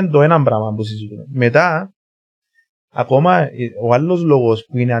 Τούτο είναι το ένα πράγμα που συζητούμε. Μετά, ακόμα ο άλλος λόγος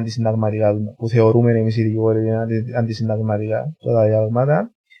που είναι αντισυνταγματικά, που θεωρούμε εμείς οι δικηγόροι είναι αντισυνταγματικά, τα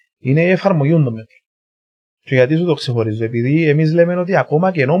διαδογμάτα, είναι η εφαρμογή των μέτρων. Και γιατί σου το ξεχωρίζω? Επειδή εμείς λέμε ότι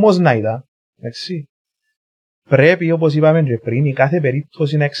ακόμα και νόμος να ήταν, πρέπει, όπως είπαμε και πριν, η κάθε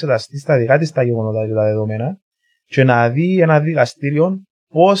περίπτωση να εξεταστεί στα δικά της τα γεγονότα και τα δεδομένα και να δει ένα δικαστήριο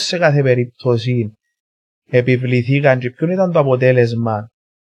πώς σε κάθε περίπτωση επιβληθήκαν και ποιο ήταν το αποτέλεσμα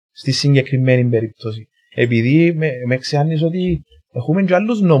στη συγκεκριμένη περίπτωση. Επειδή με ξεάνεις ότι έχουμε και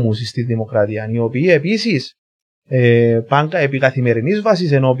άλλους νόμους στη δημοκρατία, οι οποίοι επίσης πάνε επί καθημερινής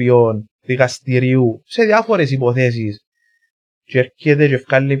βάσης ενώπιον δικαστηρίου σε διάφορες υποθέσεις και έρχεται και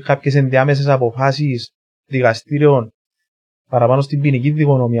βγάλει κάποιες ενδιάμεσες αποφάσεις δικαστήριων παραπάνω στην ποινική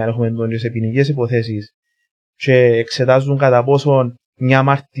δικονομία, έχουμε τον και σε ποινικές υποθέσεις και εξετάζουν κατά πόσον μια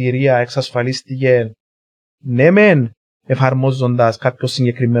μαρτυρία εξασφαλίστηκε ναι μεν εφαρμόζοντας κάποιο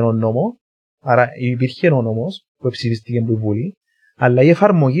συγκεκριμένο νόμο, άρα υπήρχε ένα νόμος που ψηφίστηκε από τη Βουλή, αλλά η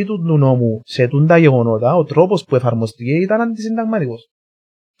εφαρμογή του νόμου σε τούντα γεγονότα, ο τρόπος που εφαρμοστήκε ήταν αντισυνταγματικός.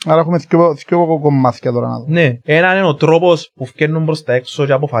 Άρα έχουμε δύο κομμάτια τώρα να δούμε. Ναι, έναν είναι ο τρόπος που φκαίνουν προς τα έξω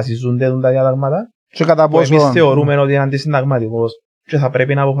και αποφασίζονται τα διατάγματα, και κατά που εμείς θεωρούμε ότι είναι αντισυνταγματικός και θα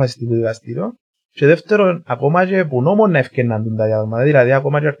πρέπει να αποφασιστεί το δικαστήριο. Και δεύτερον, ακόμα και που νόμον να ευκαινούν τα διατάγματα, δηλαδή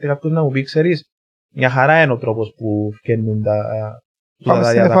ακόμα και έρθει κάποιος να μου πει, ξέρεις, μια χαρά είναι ο τρόπος που ευκαινούν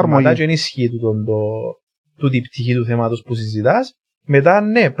τα διατάγματα και ενισχύει τούτη πτυχή του θέματος που συζητάς. Μετά,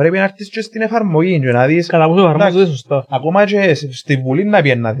 ναι, πρέπει να έρθεις και στην εφαρμογή και να δεις. Κατά πόσο εφαρμόζεται σωστά. Ακόμα και στη Βουλή να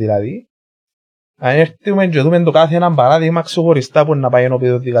πιένας δηλαδή. Αν έρθουμε και δούμε το κάθε έναν παράδειγμα ξεχωριστά που να πάει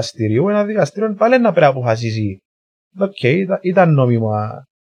ενώπιον του δικαστηρίου, ένα δικαστήριο πάλι να πρέπει να αποφασίσει. Οκ, ήταν νόμιμα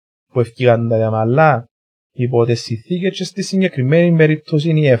που ευκήγαν τα διάμα, αλλά υπό τις συνθήκες και στη συγκεκριμένη περίπτωση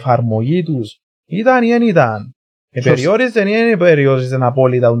η εφαρμογή τους ήταν ή δεν ήταν. Περιόριζε ή δεν περιόριζε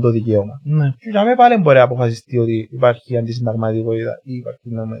απόλυτα το δικαίωμα. Ναι. Και για μένα πάλι μπορεί να αποφασιστεί ότι υπάρχει αντισυνταγματικότητα ή υπάρχει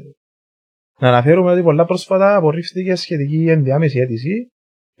συνταγματικότητα. Να αναφέρουμε ότι πολλά πρόσφατα απορρίφθηκε σχετική ενδιάμεση αίτηση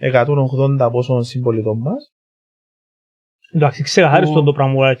 180 πόσων συμπολιτών μας. Εντάξει, ξεκαθάριστο το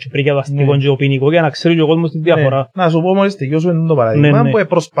πράγμα και πριν για το αστικό και το ποινικό για να ξέρει και ο κόσμος τη διαφορά. Να σου πω μόλις τελειώσουμε το παράδειγμα που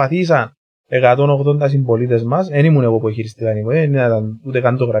προσπαθήσαν 180 συμπολίτες μας, δεν ήμουν εγώ που χειριστήκα, δεν ήταν ούτε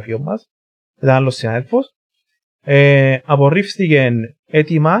καν το γραφείο μας, ήταν άλλος συνάδελφος. Απορρίφθηκε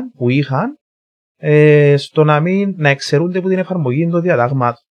έτοιμα που είχαν στο να εξαιρούνται από την εφαρμογή των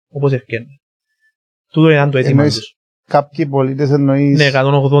διατάγματων, όπως ευκαιρνεί. Τούτο ήταν το έτοιμα τους. Κάποιοι πολίτες εννοείς... Ναι,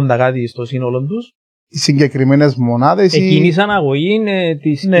 180 κάτι στο σύνολο τους. Οι συγκεκριμένες μονάδες... Εκκίνησαν αγωγή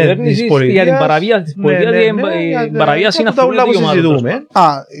της κυβέρνησης για την παραβίαση της πολιτείας, για την παραβίαση είναι αυτοκρατικών.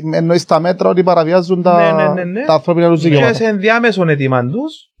 Εννοείς τα μέτρα ότι παραβιάζουν τα ανθρώπινα τους δικαιώματα. Και σε ενδιάμεσον έτοιμα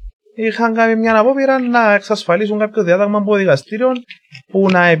τους είχαν κάνει μια απόπειρα να εξασφαλίσουν κάποιο διάταγμα από δικαστήριο που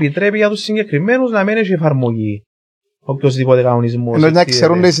να επιτρέπει για τους συγκεκριμένους να μην έχει εφαρμογή οποιοσδήποτε κανονισμός. Εννοείς να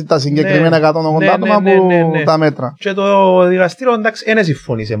ξέρουν τα συγκεκριμένα 180 άτομα από τα μέτρα. Και το δικαστήριο εντάξει δεν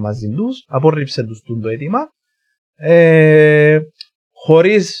συμφωνήσε μαζί τους, απόρριψε τους το αίτημα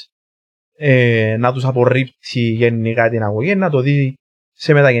χωρίς να τους απορρίπτει γενικά την αγωγή, να το δει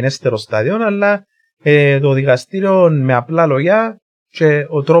σε μεταγενέστερο στάδιο, αλλά το δικαστήριο με απλά λόγια και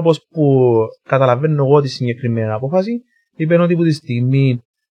ο τρόπος που καταλαβαίνω εγώ τη συγκεκριμένη απόφαση είπε ότι από τη στιγμή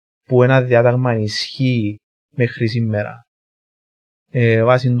που ένα διάταγμα ισχύει μέχρι σήμερα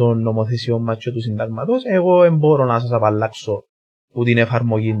βάσει των νομοθεσιών μας και του συντάγματος, εγώ δεν μπορώ να σας απαλλάξω που την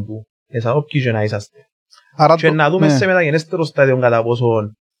εφαρμογή του. Όποιοι και να είσαστε. Άρα και να δούμε σε μεταγενέστερο στάδιο κατά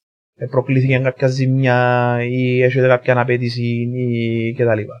πόσο προκλήθηκε κάποια ζημιά ή έχετε κάποια απέτηση ή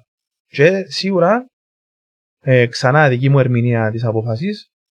κτλ. Και σίγουρα ξανά δική μου ερμηνεία της απόφασης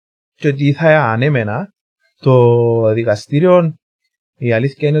και ότι θα ανέμενα το δικαστήριο. Η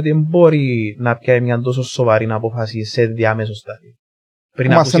αλήθεια είναι ότι δεν μπορεί να πιάει μια τόσο σοβαρή απόφαση σε διάμεσο στάδιο.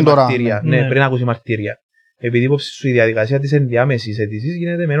 Πριν ακούσει μαρτύρια. Ναι, πριν ακούσει μαρτύρια. Επειδή υπόψη σου η διαδικασία της ενδιάμεσης αίτησης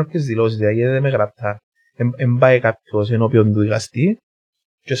γίνεται με ενόχειες δηλώσεις, δηλαδή γίνεται με γραπτά. Πάει κάποιος ενώπιον του δικαστή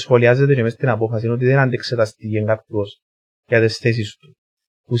και σχολιάζεται και μέσα στην απόφαση ότι δεν αντεξεταστήκε κάποιος για τις θέσεις του.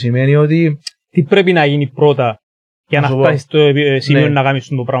 Που σημαίνει ότι. Τι πρέπει να γίνει πρώτα για να φτάσει στο σημείο να κάνεις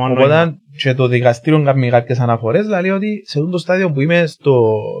το πράγμα. Οπότε και το δικαστήριο κάνει κάποιες αναφορές, δηλαδή ότι σε αυτό το στάδιο που είμαι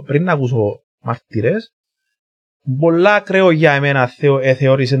πριν να ακούσω μαρτύρες, πολλά ακραίο για εμένα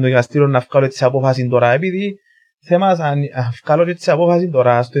θεώρησε το δικαστήριο να βγάλω τις απόφασεις τώρα, επειδή θέμα αν βγάλω τις απόφασεις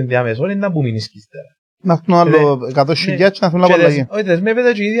τώρα στο ενδιάμεσο είναι να που μείνεις ύστερα. Να έχουν άλλο 100.000 και να θέλουν απαλλαγή. Όχι,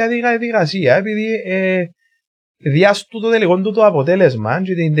 δεσμεύεται και η ίδια διαδικασία, επειδή διάστου το τελικό του το αποτέλεσμα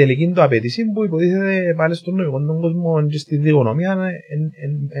και την τελική του απαιτήση που υποτίθεται πάλι στον νομικό τον κόσμο και στη δικονομία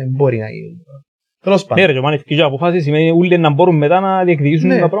μπορεί να γίνει. Τέλος πάντων. Ναι ρε, και αν ευκαιρία αποφάσεις σημαίνει ούλοι να μπορούν μετά να διεκδικήσουν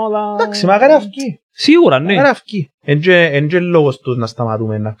τα πράγματα. Εντάξει, μακάρι αυκεί. Σίγουρα, ναι. Μακάρι αυκεί. Εν και λόγος τους να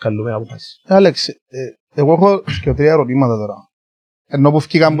σταματούμε να καλούμε αποφάσεις. Άλεξ, εγώ έχω και 3 ερωτήματα τώρα. Ενώ που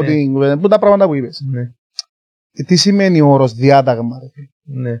βγήκαν από τα πράγματα που είπες. Τι σημαίνει ο όρος διάταγμα?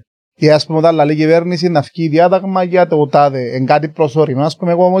 Ναι. ή ας πούμε όταν λέει η κυβέρνηση να βγει διάταγμα για το τάδε, εν κάτι προσωρινό. Ας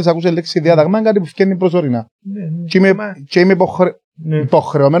πούμε εγώ μόλις ακούσα λέξη διάταγμα, εν κάτι που βγαίνει προσωρινά. Και είμαι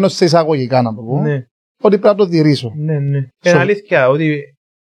υποχρεωμένος σε εισαγωγικά να το πω, ότι πρέπει να το τηρήσω. Είναι αλήθεια ότι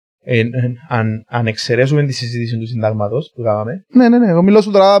αν εξαιρέσουμε τη συζήτηση του συντάγματος που κάναμε. Ναι, εγώ μιλώ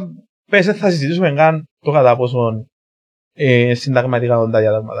σου τώρα. Πες θα συζητήσουμε καν το κατά πόσον συνταγματικά τα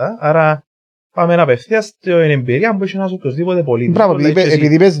διάταγματα. Άρα πάμε να απευθείας στην εμπειρία που έχει ένας οποιοσδήποτε πολίτης. Μπράβο,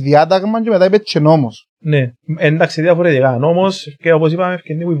 επειδή είπες διάταγμα και μετά είπες και νόμος. Ναι, εντάξει διαφορετικά. Νόμος και όπως είπαμε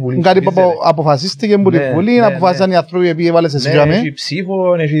ευκαινεί που η Βουλή. Κάτι που αποφασίστηκε από τη Βουλή, να αποφάσισαν οι άνθρωποι που έβαλες εσύ. Ναι, έχει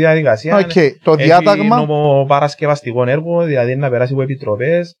ψήφο, έχει διαδικασία. Το διάταγμα. Έχει νομοπαρασκευαστικό έργο, δηλαδή να περάσει από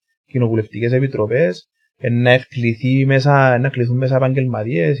επιτροπές, κοινοβουλευτικές επιτροπές, να κληθούν μέσα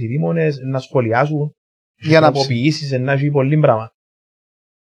επαγγελματίες, οι δήμονες, να σχολιάσουν, να τροποποιήσεις, να έχει πολύ πράγμα.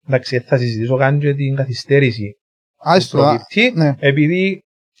 Εντάξει, θα συζητήσω καν και την καθυστέρηση που προκύπτει, επειδή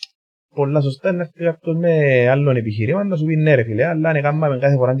πολλά σωστά είναι να έρθει με άλλον επιχειρήμα να σου πει ναι ρε φίλε, αλλά αν έκαναμε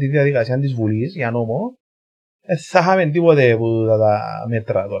κάθε φορά τη διαδικασία της Βουλής για νόμο, θα είχαμε τίποτε που τα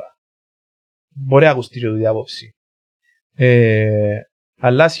μέτρα τώρα. Μπορεί να ακουστεί και τούτη άποψη.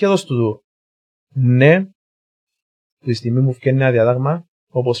 Αλλά σχεδόν τούτο, ναι, τη στιγμή που φτιάχνει ένα διάταγμα,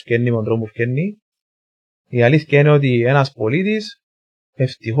 όπως φτιάχνει με τον τρόπο που φτιάχνει, η αλήθεια είναι ότι ένας πολίτης,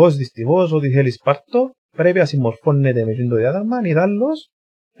 ευτυχώς, δυστυχώς, ό,τι θέλει πάρτο, πρέπει να συμμορφώνεται με το διάταγμα, ιδάλλως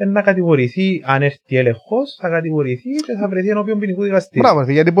να κατηγορηθεί, αν έρθει έλεγχος, θα κατηγορηθεί και θα βρεθεί ενώπιον ποινικού δικαστήριου.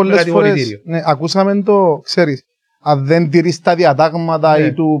 Μπράβο, γιατί πολλές φορές ακούσαμε το, ξέρεις, αν δεν τηρείς τα διατάγματα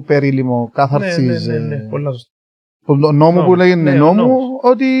ή του περίλημο κάθαρσης. Ναι, πολλά σωστά. Το νόμο που λέγεται νόμο,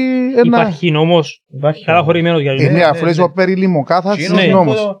 ότι. Υπάρχει νόμος καταχωρημένος για ναι, αφού λες ο περίλημο κάθαρσης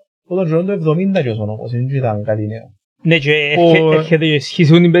νόμος. Όταν ζω το 70 και ο νόμος, δεν ήταν κάτι νέο. Ναι, και έρχεται η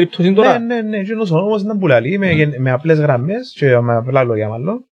σχέση την περίπτωση τώρα. Ναι, και ο νόμος ήταν που λαλεί με απλές γραμμές και με απλά λόγια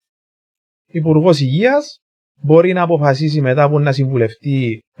μάλλον. Υπουργός Υγείας μπορεί να αποφασίσει μετά από να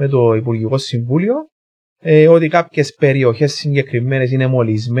συμβουλευτεί με το Υπουργικό Συμβούλιο ότι κάποιες περιοχές συγκεκριμένες είναι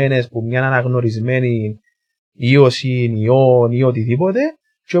μολυσμένες που μια αναγνωρισμένη ίωση, ιών ή οτιδήποτε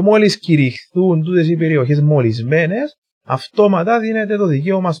και μόλις κηρυχθούν τούτες οι περιοχές μολυσμένες, αυτόματα δίνεται το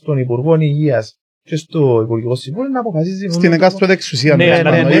δικαίωμα στον Υπουργό Υγείας και στο Υπουργικό Συμβούλιο να αποφασίζει. Στην εκάστοτε εξουσία. Ναι,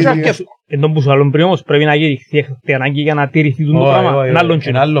 εν τω που σου άλλον πριν όμως πρέπει να κηρυχθεί η ανάγκη για να τηρηθεί το πράγμα.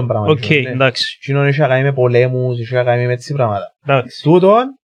 Είναι άλλον πράγμα. Οκ, εντάξει. Κοινόν έχει να κάνει με πολέμους, έχει να κάνει με έτσι πράγματα. Τούτον,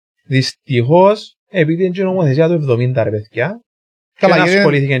 δυστυχώς, επειδή είναι και νομοθεσία του 70 ρε παιδιά. Καλά,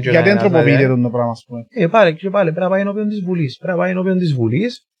 γιατί δεν τροποποιείται το πράγμα, ας πούμε. Πάλι πρέπει να πάει ενώπιον της Βουλής. Πρέπει να πάει ενώπιον της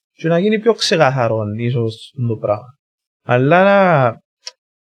Βουλής και να γίνει πιο ξεκαθαρόν ίσως το πράγμα. Αλλά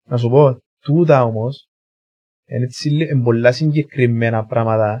να σου πω, τούτα όμως είναι πολλά συγκεκριμένα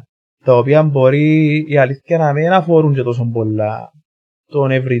πράγματα τα οποία μπορεί η αλήθεια να μην αφορούν και τόσο πολλά τον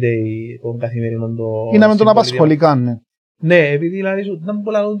everyday, τον καθημερινό. Ή να μην τον απασχολεί καν, ναι. Ναι, επειδή δηλαδή σου ήταν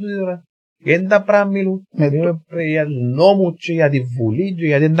πολλά λόγια τώρα. Γιατί τα πράγματα μιλούν για νόμους και για τη Βουλή και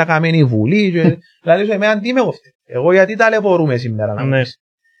γιατί δεν τα καμένη η Βουλή. Δηλαδή σου εμένα τι με κόφτε. Εγώ γιατί ταλαιπωρούμε σήμερα να mówisz.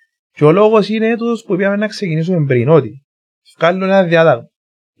 Και ο λόγος είναι τούτος που είπαμε να ξεκινήσουμε πριν, ότι βγάλουν ένα διάταγμα.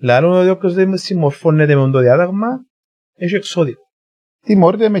 Λαλούν ότι όποιος δεν συμμορφώνεται με το διάταγμα έχει εξώδικο.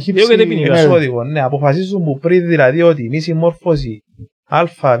 Τιμωρείται με χύψη εξώδικο. Ναι, αποφασίζουν που πριν δηλαδή ότι μη συμμόρφωση α,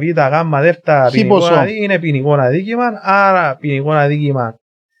 β, γ, δ είναι ποινικό αδίκημα, άρα ποινικό αδίκημα.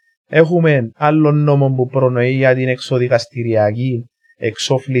 Έχουμε άλλο νόμο που προνοεί για την εξοδικαστηριακή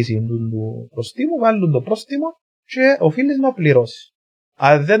εξόφληση του προστίμου, βάλουν το πρόστιμο και οφείλεις να πληρώσεις.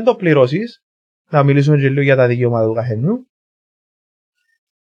 Αν δεν το πληρώσεις, να μιλήσουμε και λίγο για τα δικαιώματα του καθενού.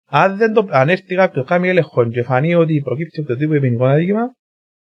 Αν έρθει κάποιος κάνει έλεγχο και φανεί ότι προκύπτει οποιοδήποτε ποινικό αδίκημα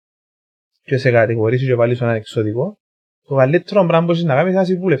και σε κατηγορήσει και βάλει έναν εξώδικο, το καλύτερο πράγμα που να κάνεις να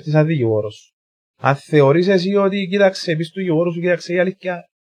συμβουλευτείς σαν δικηγόρος. Αν θεωρείς εσύ ότι κοίταξε, πεις του δικηγόρου σου, κοίταξε η αλήθεια,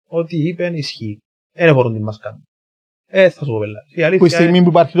 ότι είπεν ισχύει. Δεν μπορούν την μας κάνουν. Θα σου πω πελά. Που η στιγμή που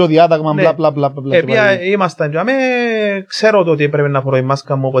υπάρχει το διάταγμα, μπλα μπλα μπλα μπλα. Επειδή ήμασταν και ξέρω ότι πρέπει να φορώ η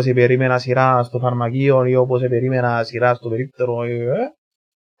μάσκα μου όπως περίμενα σειρά στο φαρμακείο ή όπως περίμενα σειρά στο περίπτερο.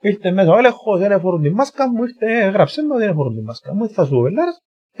 Ήρθε μέσα ο έλεγχος, δεν φορούν την μάσκα μου, ήρθε γράψε μου, δεν φορούν την μάσκα μου, θα σου πω πελά,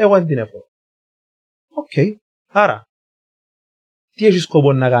 εγώ δεν την εφορώ. Οκ. Άρα, τι έχεις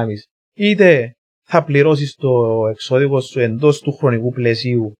σκοπό να κάνεις. Είτε θα πληρώσεις το εξώδικο σου εντός του χρονικού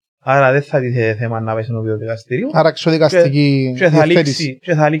πλαισίου, άρα δεν θα τίθεται θέμα να πάει στο δικαστήριο. Άρα εξωδικαστική διευθέτηση.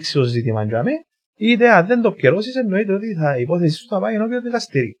 Και θα λήξει το ζήτημα για μέ. Είτε αν δεν το πληρώσεις εννοείται ότι η υπόθεση σου θα πάει ενώπιον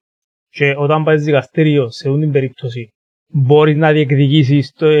δικαστήριο. Και όταν πάει στο δικαστήριο, σε αυτή την περίπτωση, μπορείς να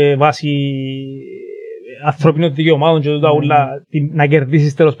διεκδικήσεις βάσει ανθρωπίνων δικαιωμάτων και να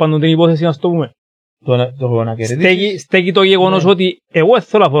κερδίσεις τέλος πάντων την υπόθεση, να το πούμε. το να κερδίσεις. Στέκει το γεγονός ότι εγώ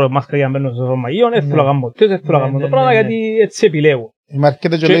θέλω να φορώ μάσκα για να μπαίνω στο φαρμακείο, θέλω να κάνω τεστ, θέλω να κάνω το πράγμα γιατί έτσι επιλέγω.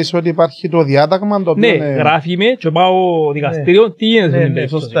 Μάρκετε και λέει ότι υπάρχει το διάταγμα το οποίο... Ναι, γράφει με και πάω δικαστήριο, τι γίνεται στην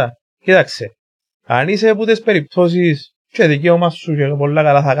περίπτωση. Σωστά. Κοίταξε, αν είσαι από τις περιπτώσεις και δικαίωμα σου και πολλά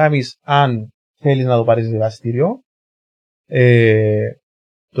καλά θα κάνεις αν θέλεις να το πάρεις στο δικαστήριο,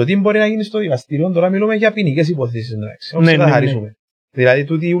 το τι μπορεί να γίνει στο δικαστήριο, τώρα μιλούμε για ποινικές υποθέσεις. Όπως θα χαρίσουμε. Δηλαδή,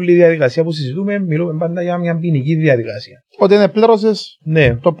 τούτη η όλη διαδικασία που συζητούμε, μιλούμε πάντα για μια ποινική διαδικασία. Ότι είναι πλήρωσες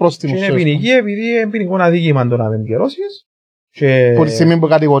το πρόστιμο. Και είναι ποινική επειδή είναι ποινικό αδίκημα το να μην πληρώσεις. Που τη στιγμή που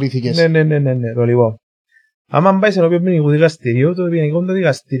κατηγορήθηκες. Ναι, το λοιπόν. Άμα πάει σε ένα ποινικό δικαστήριο, το ποινικό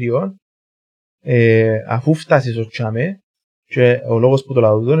δικαστήριο, αφού φτάσεις ως τσάμε, και ο λόγος που το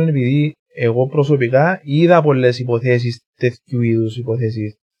λαούδω είναι επειδή εγώ προσωπικά είδα πολλές υποθέσεις, τέτοιου είδους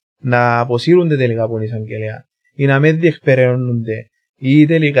υποθέσεις, να αποσύρονται τελικά από την εισαγγελέα ή να μην διεκπεραιώνονται ή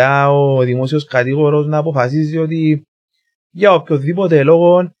τελικά ο δημόσιος κατήγορος να αποφασίζει ότι για οποιοδήποτε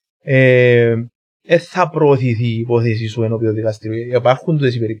λόγο θα προωθηθεί η υπόθεση σου ενώπιον δικαστηρίου. Υπάρχουν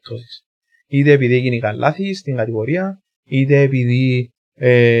τούτες οι περιπτώσεις. Είτε επειδή έγινε λάθη στην κατηγορία, είτε επειδή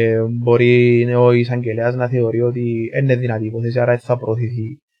μπορεί ο εισαγγελέας να θεωρεί ότι είναι δυνατή η υπόθεση, άρα θα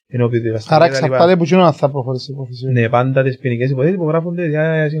προωθηθεί ενώπιον δικαστηρίου. Άρα εξαρτάται που κοινό θα προχωρήσει η υπόθεση. Ναι, πάντα τις ποινικές υποθέσεις που γράφονται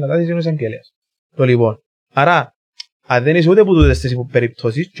για συγκατάθεση ενός εισαγγελέας. Το λοιπόν. Άρα, αν δεν είσαι ούτε που τούτες τις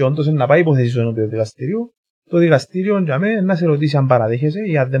περιπτώσεις και όντως να πάει η υπόθεση σου ενώπιον δικαστηρίου, το δικαστήριο για μένα να σε ρωτήσει αν παραδέχεσαι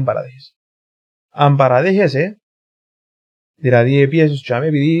ή αν δεν παραδέχεσαι. Αν παραδέχεσαι, δηλαδή πιέσεις για μένα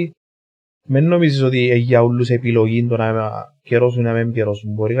επειδή μην νομίζεις ότι έχει για όλους επιλογή το να καιρώσουν ή να μην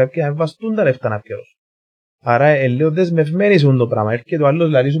καιρώσουν. Μπορεί κάποιοι να βαστούν τα λεφτά να καιρώσουν. Άρα λέω δεσμευμένοι σε το πράγμα. Έρχεται ο άλλος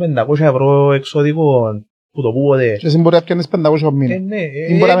δηλαδή σου 500 ευρώ εξώδικο που το πούγονται. Και εσύ μπορεί να πιάνεις 500 μήνα. Ναι,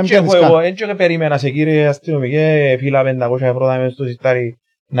 έτσι και περίμενα σε κύριε αστυνομικέ φύλλα 500 ευρώ θα είμαι στο σιτάρι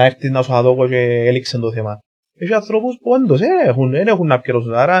να έρθει να σου αδόκω και έληξε το θέμα. Έχει ανθρώπους που όντως δεν έχουν να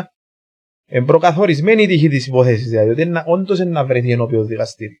καιρώσουν. Άρα είναι προκαθορισμένη η τύχη της υποθέσης. Δηλαδή ότι όντως είναι να βρεθεί ενώπιον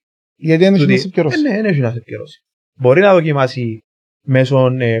δικαστήριο. Γιατί δεν έχει να σε επικαιρώσει. Ναι, δεν έχει να σε επικαιρώσει. Μπορεί να δοκιμάσει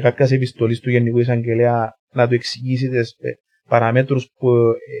μέσω κάποιας επιστολής του Γενικού Εισαγγελέα να του εξηγήσει τις παραμέτρους που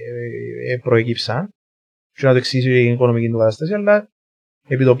προεκύψαν και να του εξηγήσει την οικονομική του κατάσταση, αλλά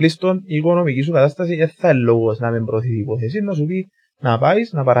επί το πλήστον η οικονομική σου κατάσταση δεν θα είναι λόγος να μην προωθεί η υπόθεση, να σου πει να πάει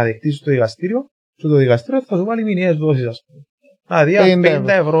να παραδεχτείς στο δικαστήριο και το δικαστήριο θα σου βάλει μηνιαίες δόσεις, ας πούμε. Δηλαδή 50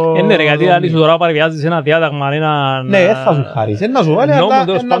 ευρώ. Ναι, ρε, γιατί δηλαδή σου τώρα παρεμβιάζεις ένα διάταγμα, ένα... Ναι, δεν θα σου χαρίσει, να σου βάλει, αλλά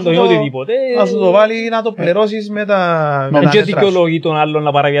να σου το βάλει να το πληρώσεις με τα... Δεν και δικαιολογεί τον άλλον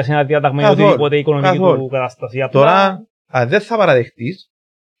να παρεμβιάσει ένα διάταγμα ή οτιδήποτε οικονομική του κατάσταση. Τώρα, αν δεν θα παραδεχτείς...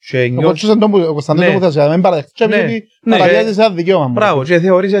 Ο Κωνσταντίνο που θα σε μην παραδεχτείς και επειδή παραβιάζεις ένα δικαίωμα. Μπράβο, και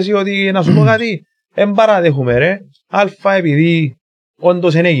θεωρείς εσύ ότι να σου πω κάτι, εν παραδέχουμε ρε, α επειδή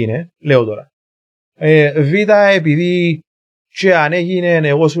όντως εν έγινε, λέω τώρα. Β επειδή και αν έγινε,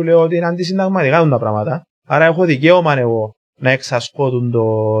 εγώ σου λέω ότι είναι αντισυνταγματικά τα πράγματα. Άρα έχω δικαίωμα εγώ να εξασκώ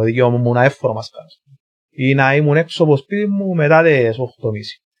το δικαίωμα μου να εύφορο μασκάς. Ή να ήμουν έξω από σπίτι μου μετά τις 8.30.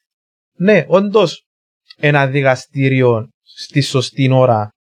 Ναι, όντως ένα δικαστήριο στη σωστή ώρα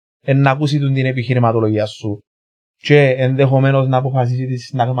να ακούσει την επιχειρηματολογία σου και ενδεχομένως να αποφασίσει τη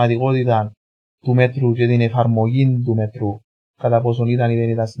συνταγματικότητα του μέτρου και την εφαρμογή του μέτρου κατά πόσον ήταν ή δεν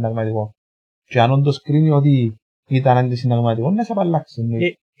ήταν συνταγματικό. Και αν όντως κρίνει ότι ήταν αντισυνταγματικό, να σε απαλλάξει.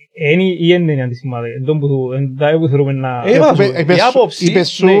 Ή είναι αντισυνταγματικό, εντάει που θέλουμε να...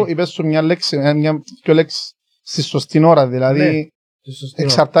 Είπες σου μια λέξη, μια λέξη στη σωστή ώρα, δηλαδή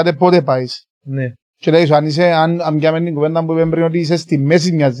εξαρτάται πότε πάεις. Και λέει σου, αν πιάμε την κουβέντα που είπαμε πριν ότι είσαι στη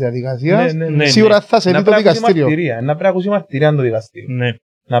μέση μιας διαδικασίας, σίγουρα θα σε δει το δικαστήριο. Να πρέπει να ακούσει μαρτυρία αν το δικαστήριο.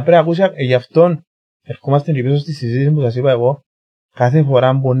 Να πρέπει να ακούσει, γι' αυτόν ερχόμαστε και πίσω στη συζήτηση που σας είπα εγώ, κάθε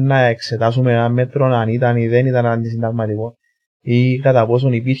φορά που να εξετάσουμε ένα μέτρο αν ήταν ή δεν ήταν αντισυνταγματικό ή κατά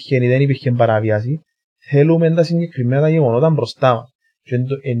πόσον υπήρχε ή δεν υπήρχε παραβίαση, θέλουμε τα συγκεκριμένα γεγονότα μπροστά μας. Και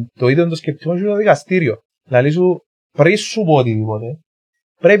το ίδιο το σκεπτικό είναι το δικαστήριο. Δηλαδή σου, πριν σου πω οτιδήποτε,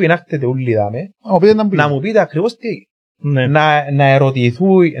 πρέπει να έρθετε όλοι δάμε, να μου πείτε ακριβώς τι.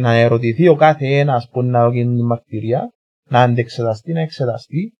 Να ερωτηθεί ο κάθε ένας που να δώσει την μαρτυρία, να αντεξεταστεί, να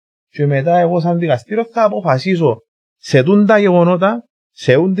εξεταστεί, και μετά εγώ σαν δικαστήριο θα αποφασίσω σε τούντα γεγονότα,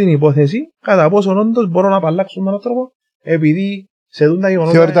 σε την υπόθεση, κατά πόσον όντως μπορώ να απαλλάξω με έναν τρόπο, επειδή σε τούντα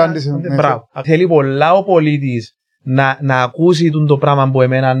γεγονότα. Μπράβο. Θέλει πολλά ο πολίτης να ακούσει το πράγμα που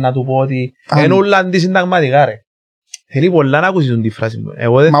εμένα να του πω ότι είναι όλα αντισυνταγματικά ρε. Θέλει πολλά να ακούσει τη φράση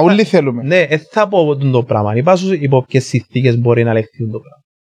μου. Μα όλοι θέλουμε. Ναι, θα πω το πράγμα. Υπάρχουν υπό ποιες συνθήκες μπορεί να λεχθεί το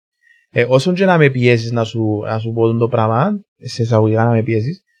πράγμα. Όσον και να με πιέσεις να σου πω το πράγμα, σε εισαγωγικά να με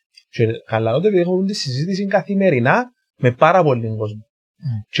πιέσεις, και καλά τότε επειδή έχω τη συζήτηση καθημερινά με πάρα πολύ κόσμο.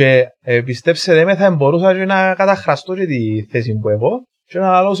 Και πιστέψτε με, θα μπορούσα και να καταχραστώ και τη θέση που έχω και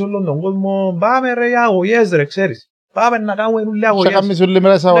να λέω σε όλον τον κόσμο, πάμε ρε για αγωγές ρε, ξέρεις. Πάμε να κάνουμε όλοι αγωγές.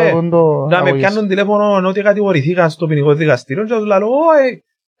 Να με πιάνουν τηλέφωνο ότι κατηγορηθήκαν στο ποινικό δικαστήριο και να τους λέω, όχι,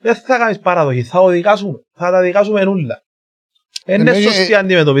 δεν θα κάνεις παραδοχή, θα τα δικάσουμε όλα. Είναι σωστή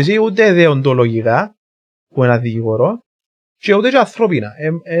αντιμετωπίση ούτε δεοντολογικά που είναι δικηγόρο και ούτε και ανθρώπινα.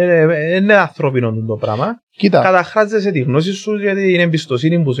 Είναι ανθρώπινο το πράγμα. Καταχράζεσαι τη γνώση σου γιατί είναι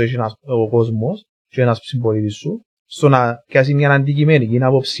εμπιστοσύνη που σου έχει ο κόσμος και ένας συμπολίτης σου στο να πιάσει μια αντικειμενική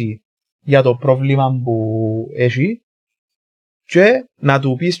άποψη για το πρόβλημα που έχει και να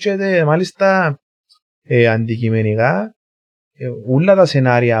του πεις και μάλιστα αντικειμενικά όλα τα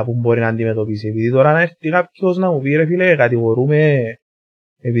σενάρια που μπορεί να αντιμετωπίσει. Επειδή τώρα να έρθει κάποιος να μου πει ρε φίλε κατηγορούμε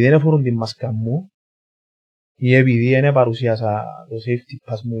επειδή δεν φορούν την μάσκα μου ή επειδή δεν παρουσίασα το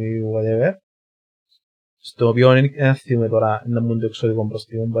safety pass μου ή whatever, στο οποίο δεν θυμούμε τώρα να μπουν το εξωτικό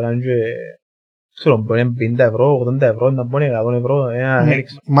προστήμο, μπορεί να είναι και ξέρω, μπορεί να είναι 50 ευρώ, 80 ευρώ, να μπορεί 100 ευρώ,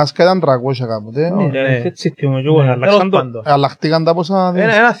 μάσκα ήταν 300 κάποτε. Ναι, έτσι θυμούμε και εγώ, αλλάχτηκαν τα πόσα...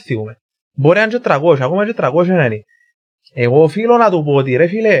 Ένα θυμούμε. Μπορεί να είναι και 300, ακόμα και 300 να είναι. Εγώ οφείλω να του πω ότι ρε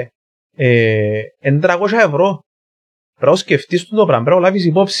φίλε, είναι 300 ευρώ. Πρέπει να σκεφτείς το πράγμα, πρέπει να λάβεις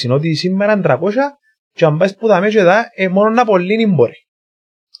υπόψη ότι σήμερα είναι 300 και αν πάεις που τα μέσα εδώ, μόνο να πολύ μπορεί.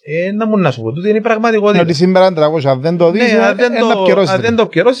 Να μου να σου πω, τούτη είναι η πραγματικότητα. Ότι σήμερα είναι 300, αν δεν το δεις, αν δεν το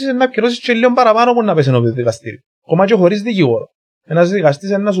πιερώσεις, να πιερώσεις και λίγο παραπάνω που να πες ενώπιον του δικαστήριου. Ακόμα και χωρίς δικηγόρο. Ένας δικαστής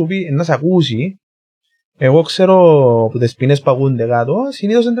να σου πει, να σε ακούσει, εγώ ξέρω που τις ποινές παγούνται κάτω,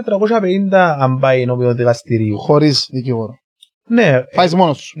 συνήθως είναι 450 αν πάει ενώπιον του δικαστηρίου. Χωρίς δικηγόρο. Ναι. Πάεις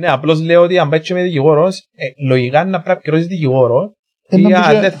μόνος σου. Ναι, απλώς λέω ότι αν πάει και με δικηγόρος, λογικά να πρέπει να πιερώσεις δικηγόρο. Ή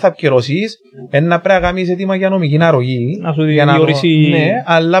αν δεν θα πιερώσεις, να πρέπει να κάνεις έτοιμα για νομική αρρωγή. Να σου διορίσει. Ναι,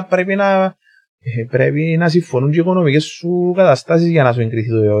 αλλά πρέπει να συμφωνούν και οι οικονομικές σου καταστάσεις για να σου εγκριθεί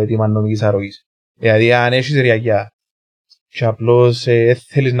το έτοιμα νομικής αρρωγής. Δηλαδή, αν έχεις ριακιά και απλώς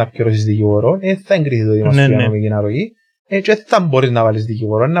θέλεις να πιερώσεις δικηγόρο, θα εγκριθεί το έτοιμα σου για νομική αρρωγή και θα μπορείς να βάλεις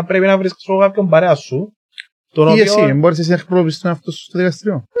δικηγόρο. Να πρέπει να βρεις κάποιον παρέα σου. Ή εσύ, μπορείς να εκπροβείς τον αυτό στο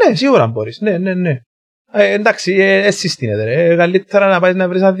δικαστήριο. Ναι, σίγουρα μπορείς. Ναι. Εντάξει, εσύ στείνεται. Καλύτερα να πάει να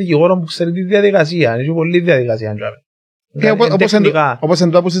βρεις έναν δικηγόρο που ξέρει τη διαδικασία. Είναι πολλή διαδικασία. Όπως εν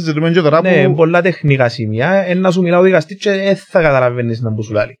το που συζητούμε και τώρα. Ναι, πολλά τεχνικά σημεία. Να σου μιλά ο δικαστής και θα καταλαβαίνεις να που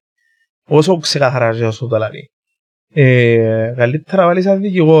σου λάλλει. Όσο ξεκαθαράζει όσο το λάλλει. Καλύτερα να βάλεις έναν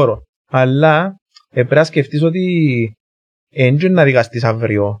δικηγόρο. Αλλά πρέπει να σκεφτείς ότι είναι να δικαστείς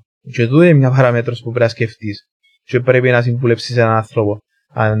αύριο. Και τούτο είναι μια παραμέτρος που πρέπει να σκεφτείς. Και πρέπει να συμβουλεύσεις έναν άνθρωπο.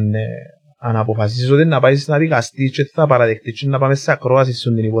 Αν αποφασίσεις ότι να πάεις να δικαστείς και θα παραδεχτείς και να πάμε σε ακρόαση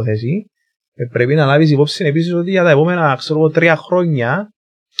στην υπόθεση, πρέπει να λάβεις υπόψη επίσης ότι για τα επόμενα 3 χρόνια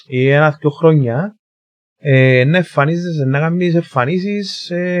ή 1-2 χρόνια να εμφανίζεσαι, να κάνεις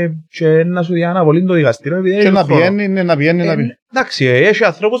εμφανίσεις και να σου διαναβολεί το δικαστήριο. Και να πιένει. Εντάξει, έχει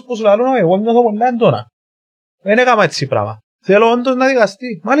ανθρώπους που σου λαλούν εγώ νιώθω πολλά έντονα. Δεν έκανα έτσι πράγμα. Θέλω όντως να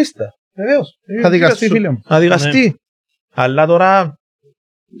δικαστεί. Μάλιστα, βεβαίως. Θα δικαστεί φίλε μου. Να δικαστεί. Αλλά τώρα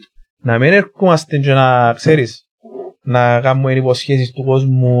να μην έρχομαστε και να ξέρεις, να κάνουμε υποσχέσεις του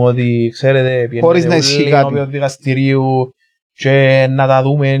κόσμου ότι ξέρετε πιένετε όλοι ενώπιον δικαστηρίου και να τα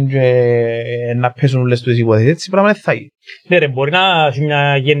δούμε και να πέσουν όλες τις υποθέσεις. Έτσι πράγμα δεν θα γίνει. Ναι ρε, μπορεί να έχει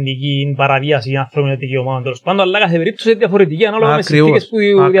μια γενική παραβίαση ανθρώπινων δικαιωμάτων τέλος πάντων, αλλά κάθε περίπτωση είναι διαφορετική ανάλογα με συνθήκες που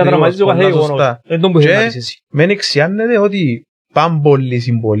διαδραματίζει ο κάθε γεγονός. Και με εξιάνεται ότι πάμπολοι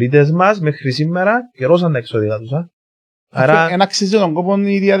συμπολίτες μας μέχρι σήμερα καιρώσαν τα εξώδικα τους. Άρα εν αξίζει τον κόπο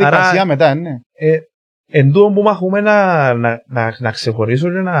η διαδικασία μετά, ναι. Εν τούτο που μάχουμε να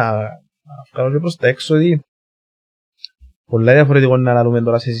ξεχωρίσω και να βγάλω και προς τα έξω ότι πολλά διαφορετικό να αναλούμε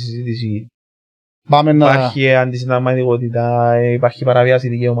τώρα σε συζήτηση. Υπάρχει αντισυνταγματικότητα, υπάρχει παραβίαση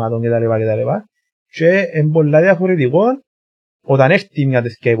δικαιωμάτων κτλ. Και είναι πολλά διαφορετικό όταν έρθει μια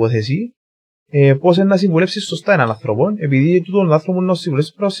τέτοια υπόθεση πώς να συμβουλεύσεις σωστά έναν άνθρωπο, επειδή τον άνθρωπο να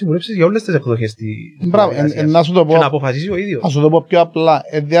συμβουλεύσεις πρέπει να συμβουλεύσεις για όλες τις εκδοχές της διαδικασίας και να αποφασίσει ο ίδιος. Να σου το πω πιο απλά,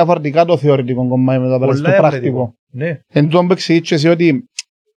 διαφορετικά το θεωρητικό κομμάτι με το πρακτικό. Εν τω που εξηγείς εσύ ότι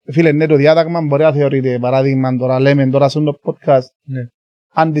φίλε, ναι, το διάταγμα μπορεί να θεωρείται, παράδειγμα τώρα λέμε τώρα σε το podcast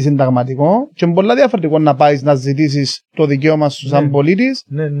αντισυνταγματικό και είναι πολλά διαφορετικό να πάεις να ζητήσεις το δικαίωμα σου σαν πολίτης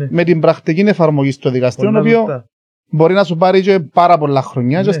με την πρακτική εφαρμογή στο δικαστήριο, το οποίο μπορεί να σου πάρει και πάρα πολλά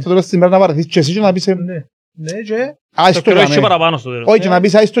χρόνια και στο τέλος της ημέρας να παραθείς και εσύ και να πεις άιστο για όχι και να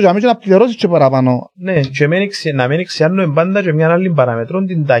πεις άιστο για και να πληρώσεις και παραπάνω. Ναι, και να μην εξιάνουμε πάντα και μια άλλη παραμετρών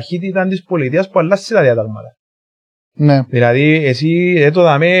την ταχύτητα της πολιτείας που αλλάζει τα διατάγματα. Δηλαδή εσύ έτω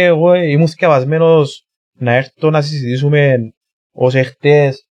δαμε εγώ ήμουν θκευασμένος να έρθω να συζητήσουμε ως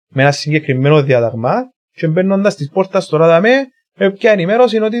εχτες με ένα συγκεκριμένο διάταγμα και μπαίνοντας στις πόρτας τώρα δαμε Πια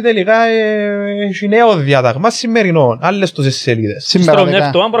ενημέρωση είναι ότι τελικά έχει νέο διάταγμα σημερινό, άλλες τόσες σελίδες. Σήμερα μια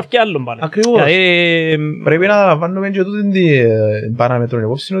εβδομάδα μπορεί και άλλον πάλι. Ακριβώς. Πρέπει να λαμβάνουμε και τούτη την παράμετρο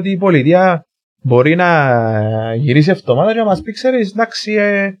υπόψη ότι η πολιτεία μπορεί να γυρίσει εβδομάδα και να μας πει, ξέρεις, εντάξει,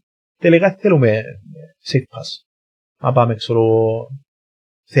 τελικά θέλουμε safe pass. Να πάμε, ξέρω,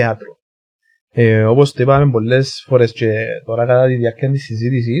 θέατρο. Όπως το είπαμε πολλές φορές και τώρα κατά τη διάρκεια της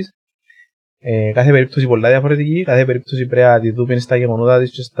συζήτησης, κάθε περίπτωση πολλά διαφορετική, κάθε περίπτωση πρέπει να τη δούμε στα γεγονότα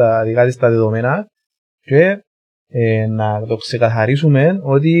της και στα δικά της τα δεδομένα και να το ξεκαθαρίσουμε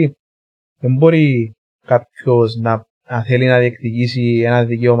ότι δεν μπορεί κάποιος να θέλει να διεκδικήσει ένα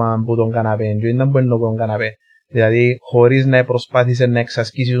δικαίωμα που τον καναπέ και δεν μπορεί να τον καναπέ. Δηλαδή χωρίς να προσπάθησε να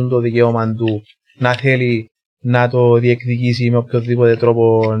εξασκήσει το δικαίωμα του να θέλει να το διεκδικήσει με οποιοδήποτε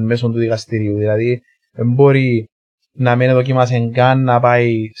τρόπο μέσω του δικαστηρίου. Δηλαδή δεν μπορεί να μην δοκιμάσει καν να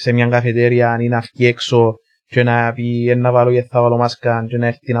πάει σε μια καφετέρια ή να βγει έξω και να πει να βάλω και θα βάλω μάσκα και να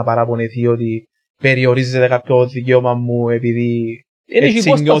έρθει να παραπονεθεί ότι περιορίζεται κάποιο δικαίωμα μου επειδή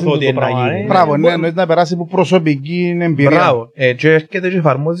έτσι νιώθω ότι είναι να γίνει. Μπράβο, ναι, εννοείς να περάσει από προσωπική εμπειρία. Μπράβο, και έρχεται και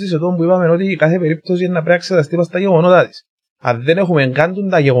εφαρμόζει σε αυτό που είπαμε ότι κάθε περίπτωση είναι να πρέπει να εξεταστεί στα γεγονότα της. Αν δεν έχουμε καν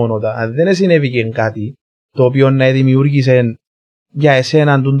τα γεγονότα, αν δεν συνέβηκε κάτι το οποίο να δημιούργησε για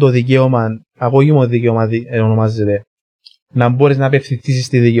εσένα το δικαίωμα, απόγειμο δικαίωμα ονομάζεται, να μπορείς να απευθυνθείς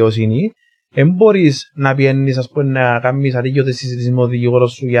στη δικαιοσύνη, δεν μπορείς να πιένεις, ας πούμε, να κάνεις αδίκαιοτες συζητήσεις με τον δικηγόρο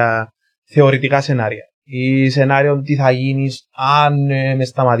σου για θεωρητικά σενάρια. Ή σενάριο τι θα γίνεις αν με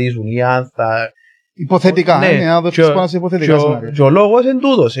σταματήσουν ή αν θα... Υποθετικά, ναι, να δώσεις πάνω σε υποθετικά σενάρια. Και ο λόγος είναι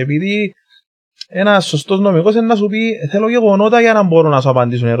τούτος, επειδή ένας σωστός νομικός είναι να σου πει θέλω γεγονότα για να μπορώ να σου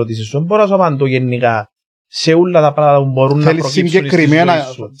απαντήσω ερωτήσεις σου. Δεν μπορώ να σου απαντώ γενικά σε όλα τα πράγματα που μπορούν να προκύψουν στη ζωή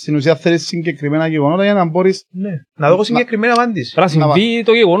σου. Στην ουσία θέλεις συγκεκριμένα γεγονότα για να μπορείς... Ναι, να δω συγκεκριμένα απάντηση. Να συμβεί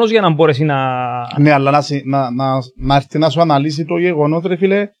το γεγονός για να μπορέσει να... Ναι, αλλά να έρθει να σου αναλύσει το γεγονός, ρε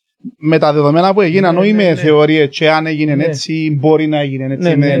φίλε, με τα δεδομένα που έγιναν, όχι με θεωρίες και αν έγινε έτσι, μπορεί να έγινε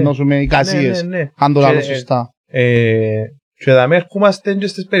έτσι, με εικασίες, αν το λέω σωστά. Και θα με έρχομαστε και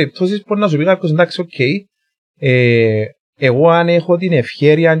στις περιπτώσεις που να σου πει κάποιος εντάξει, οκ, εγώ αν έχω την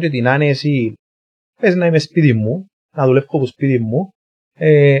ευχέρεια και την άνεση, πες να είμαι σπίτι μου, να δουλεύω από σπίτι μου,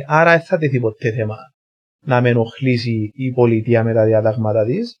 άρα δεν θα τεθεί ποτέ θέμα να με ενοχλήσει η πολιτεία με τα διατάγματα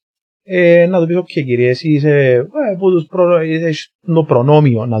της. Να το πεις, οκ, κύριε, εσύ είσαι το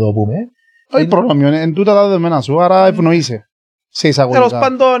προνόμιο, να το πούμε. Όχι προνόμιο, εν τούτα τα δεδομένα σου, άρα ευνοείσαι. Σε εισαγωγικά. Τέλος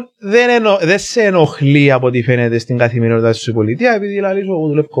πάντων, δεν σε ενοχλεί από ό,τι φαίνεται στην καθημερινότητα σου η πολιτεία, επειδή δηλαδή εγώ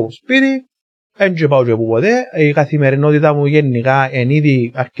δουλεύω από σπίτι, δεν και πάω και από ποτέ. Η καθημερινότητα μου γενικά είναι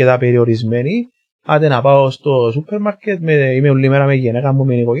ήδη αρκετά περιορισμένη. Άντε να πάω στο σούπερ μάρκετ, είμαι όλη μέρα με γυναίκα μου,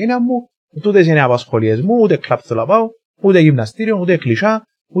 με την οικογένεια μου, τούτες είναι απασχολίες μου, ούτε κλαμπ θέλω να πάω, ούτε γυμναστήριο, ούτε κλισά,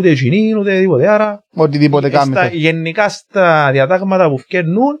 ούτε γυνή, ούτε τίποτε. Άρα, οτιδήποτε κάνετε. Γενικά στα διατάγματα που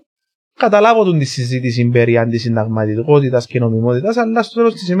φκαινούν, καταλάβω τη συζήτηση περί αντισυνταγματικότητας και νομιμότητας, αλλά στο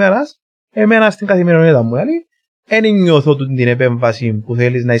τέλος της ημέρας, εμένα στην καθημερινότητα μου, δηλαδή, δεν νιώθω την επέμβαση που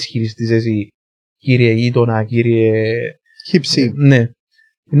θέλεις να ισχυριστείς εσύ, κύριε γείτονα, κύριε... Χύψη. Ναι.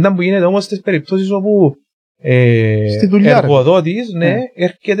 Ήταν που γίνεται όμως στις περιπτώσεις όπου εργοδότης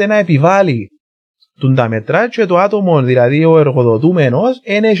έρχεται να επιβάλλει τα μέτρα και το άτομο, δηλαδή ο εργοδοτούμενος,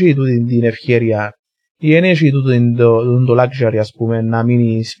 δεν έχει την ευχέρεια ή δεν έχει το luxury, ας πούμε, να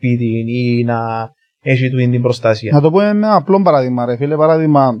μείνει σπίτι ή να έχει την προστασία. Να το πούμε με ένα απλό παράδειγμα, ρε φίλε.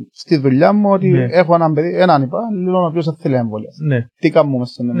 Παράδειγμα, στη δουλειά μου ότι έχω έναν παιδί, έναν υπάλληλο, ο οποίος θέλει εμβόλια. Ναι. Τι κάνουμε μες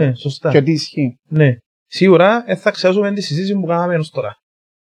στον ναι, σωστά. Και τι ισχύει. Ναι. Σίγουρα θα ξεχάσουμε τη συζήτηση που κάναμε έως τώρα.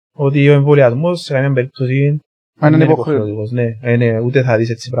 Ότι ο εμβολιασμός σε καμία περίπτωση είναι υποχρεωτικός. Ναι, ούτε θα δεις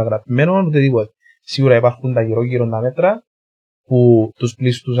έτσι πραγραμμένο, ούτε τίποτα. Σίγουρα υπάρχουν τα γύρω τα μέτρα που τους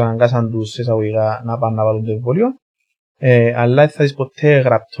πλήστους αναγκάσαν τους εισαγωγικά να πάνε να βάλουν το εμβόλιο. Αλλά δεν θα δεις ποτέ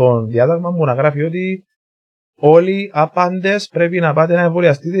γραπτό διάταγμα που να γράφει ότι όλοι άπαντες πρέπει να πάτε να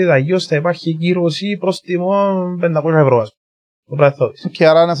εμβολιαστείτε, αλλιώς θα υπάρχει κύρωση πρόστιμο 500 ευρώ. Και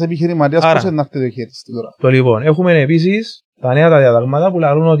άρα ένας επιχειρηματίας πώς είναι να έρθει το χειριστή τώρα. Το λοιπόν, έχουμε επίσης τα νέα τα διαταγμάτα που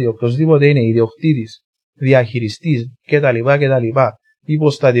λαλούν ότι οποιοσδήποτε είναι ιδιοκτήτης, διαχειριστής κτλ.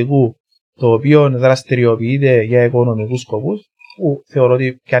 Υποστατικού το οποίο δραστηριοποιείται για οικονομικούς σκοπούς, που θεωρώ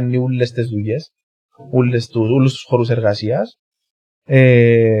ότι κάνει όλες τις δουλειές, όλους τους χώρους εργασίας,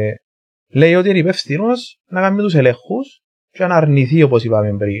 λέει ότι είναι υπεύθυνος να κάνει τους ελέγχους και να αρνηθεί, όπως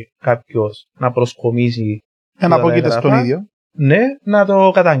είπαμε πριν, κάποιος να προσκομίσει. Να αποκείται στον ίδιο. Ναι, να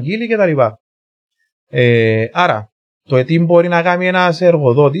το καταγγείλει κτλ. Άρα, το τι μπορεί να κάνει ένας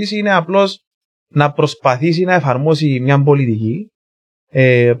εργοδότης είναι απλώς να προσπαθήσει να εφαρμόσει μια πολιτική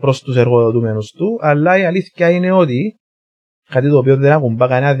προς τους εργοδοτούμενους του, αλλά η αλήθεια είναι ότι κάτι το οποίο δεν ακουμπά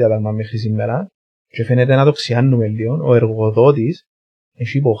κανένα διάταγμα μέχρι σήμερα, και φαίνεται να το ξιάνουμε λίγο, ο εργοδότης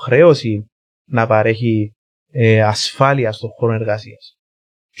έχει υποχρέωση να παρέχει ασφάλεια στον χώρο εργασίας.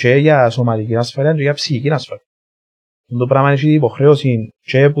 Και για σωματική ασφάλεια και για ψυχική ασφάλεια. Το πράγμα έχει υποχρέωση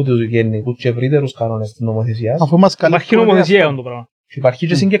και από τους γενικούς και ευρύτερους κανόνες της νομοθεσίας. Αφού μας υπάρχει νομοθεσία για το πράγμα. Υπάρχει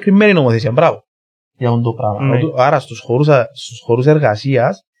και συγκεκριμένη νομοθεσία, μπράβο, για το πράγμα. Άρα στους χώρους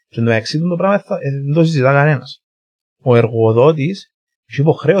εργασίας, και το εξής το πράγμα δεν το συζητά κανένας. Ο εργοδότης έχει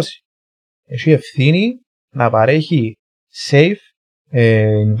υποχρέωση. Έχει ευθύνη να παρέχει safe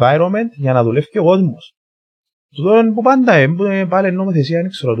environment για να δουλεύει και ο κόσμος. Τούτο που πάντα πάλι νομοθεσία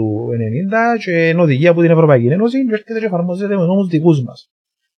του 90 και είναι οδηγία από την Ευρωπαϊκή Ένωση και έρχεται και εφαρμόζεται με νόμους δικούς μας.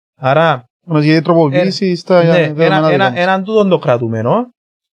 Άρα, έναν τούτον το κρατούμενο,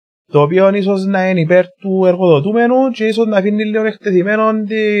 το οποίο ίσως να είναι υπέρ του εργοδοτούμενου και ίσως να αφήνει λίγο εκτεθειμένο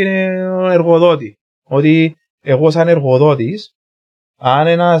τον εργοδότη. Ότι εγώ σαν εργοδότης, αν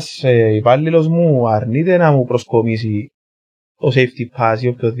ένας υπάλληλος μου αρνείται να μου προσκομίσει το safety pass ή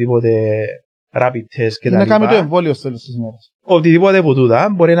οποιοδήποτε rapid test και τα λοιπά. Να κάνει το εμβόλιο στο τέλος της μέρας. Οτιδήποτε από τούτα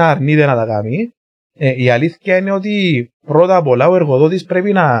μπορεί να αρνείται να τα κάνει. Η αλήθεια είναι ότι πρώτα απ' όλα ο εργοδότης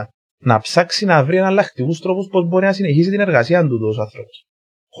πρέπει να ψάξει να βρει εναλλακτικούς τρόπους πώς μπορεί να συνεχίσει την εργασία του τους άνθρωπους.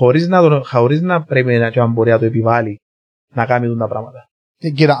 Χωρίς να πρέπει να μπορεί να το επιβάλλει να κάνει τα πράγματα.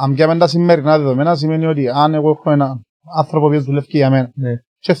 Κύριε, αν πιάμε τα σημερινά δεδομένα σημαίνει ότι αν εγώ έχω έναν άνθρωπο που δουλεύει για μένα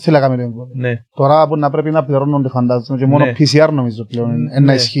και θέλει να κάνει το εμβόλιο. Τώρα που να πρέπει να πληρώνονται φαντάζομαι και μόνο PCR νομίζω πλέον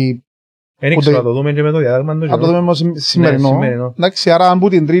να ισχύει. Δεν ήξερα να το δούμε και με το διάδραγμα. Να το δούμε σημερινό. Εντάξει, άρα αν που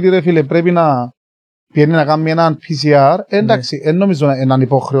την τρίτη ρε φίλε πρέπει να πιένει να κάνει έναν PCR, εντάξει, δεν νομίζω να είναι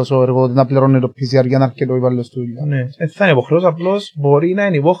υποχρέος ο εργοδότης να πληρώνει το PCR για να αρκετό υπάλληλος του δουλειά. Ναι, θα είναι υποχρέος, απλώς μπορεί να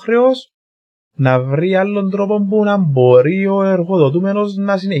είναι υποχρέος να βρει άλλον τρόπο που να μπορεί ο εργοδοτούμενος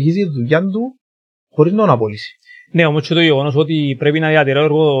να συνεχίσει τη δουλειά του χωρίς να απολύσει. Ναι, όμως και το γεγονός ότι πρέπει να διατηρεί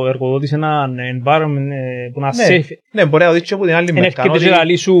ο εργοδότης έναν environment που να safe. Ναι, μπορεί να δεις και από την άλλη μερικά. Είναι ευκαιρία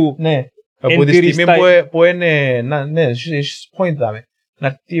καλή σου. Ναι, από τη στιγμή που είναι, ναι, έχεις point δάμε. Να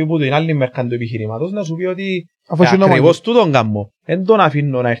έρθει από την άλλη μερικά του επιχειρήματος να σου πει ότι ακριβώς τούτον κάνω. Δεν τον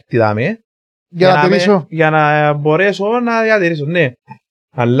αφήνω να έρθει δάμε για να μπορέσω να διατηρήσω. Ναι,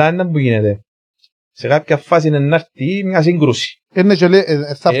 αλλά είναι που γίνεται. Σε κάποια φάση είναι να έρθει μια σύγκρουση. Δεν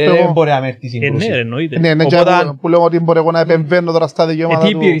μπορεί να έρθει σύγκρουση. Ναι, εννοείται. Ναι, που λέω ότι μπορεί εγώ να επεμβαίνω τώρα στα δικαιώματα του.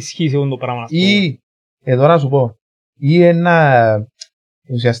 Τι υπερισχύει σε αυτό το πράγμα. Ή, εδώ να σου πω, ή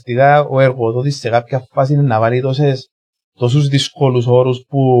ουσιαστικά ο εργοδότης σε κάποια φάση είναι να βάλει τόσους δύσκολους όρους,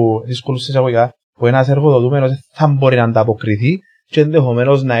 δύσκολους εισαγωγικά, που ένας εργοδοτούμενος θα μπορεί να ανταποκριθεί και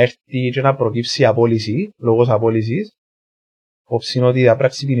ενδεχομένως να έρθει και να προκύψει απόλυση, λόγος απόλυσης. Όψη είναι ότι θα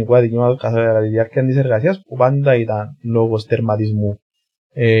πράξει ποινικού αδικήματος κατά τη διάρκεια της εργασίας που πάντα ήταν λόγος τερματισμού.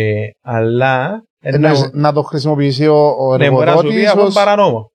 Αλλά... Να το χρησιμοποιήσει ο εργοδότης. Ναι, μπορεί να σου πει από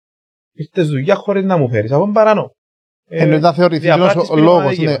παρανόμο. Ήρθες δουλειά χωρίς να μου φέρεις, από παρανόμο. Να θεωρηθεί ο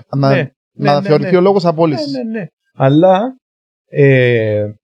λόγος, να θεωρηθεί ο λόγος απόλυσης. Ναι. Αλλά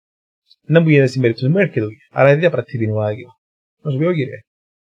δεν μου γίνεται στην περίπτωση μου έρχεται. Άρα δεν διαπρακτεί ποινικό αδικήμα. Να σου πει, κύριε,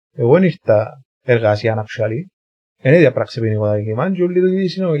 εγώ δεν ήρθα εργασία να ψάλει. Δεν διαπράξει ποινικό αδικήμα και όλη η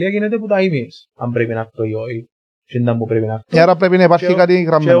συνομιλία γίνεται από τα emails. Αν πρέπει να έρθω ή όχι. Άρα πρέπει να υπάρχει κάτι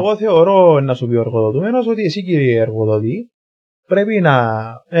γραμμένο. Και εγώ θεωρώ να σου πει ο εργοδοτούμενος ότι εσύ κύριε εργοδότη πρέπει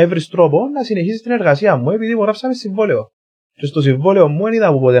να βρεις τρόπο να συνεχίσεις την εργασία μου επειδή υπογράψαμε συμβόλαιο. Και στο συμβόλαιο μου δεν είδα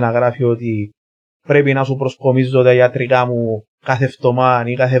από πότε να γράφει ότι πρέπει να σου προσκομίζω τα ιατρικά μου κάθε εβδομάδα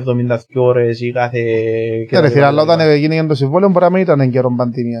ή κάθε 72 ώρες ή κάθε... Ναι, φίλε, αλλά όταν έγινε το συμβόλαιο μπορεί να μην ήταν εν καιρό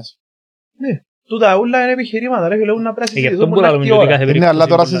παντίνιας. Ναι, τούτα ούλα είναι επιχειρήματα, ρε φίλε, να πράσει συζητηθούν που να έρθει. Ναι, αλλά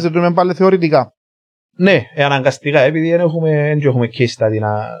τώρα συζητούμε πάλι θεωρητικά. Ναι, αναγκαστικά, επειδή δεν έχουμε case study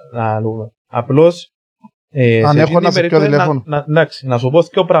να δούμε. Απλώς, αν έχω να σε πιω τηλέφωνο. Να σου πω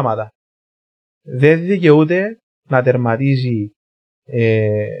δύο πράγματα. Δεν δικαιούται να τερματίζει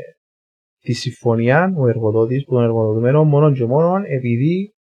τη συμφωνία ο εργοδότης που τον εργοδοτουμένο μόνον και μόνον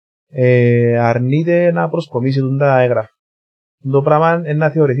επειδή αρνείται να προσκομίσει τα έγγραφα. Το πράγμα είναι να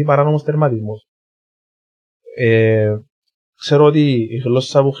θεωρηθεί παράνομος τερματισμός. Ξέρω ότι η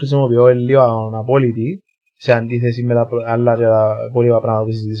γλώσσα που χρησιμοποιώ είναι λίγο αναπόλυτη σε αντίθεση με τα άλλα και τα υπόλοιπα πράγματα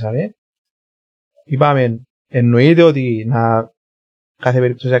που συζητήσαμε. Είπαμε, εννοείται ότι κάθε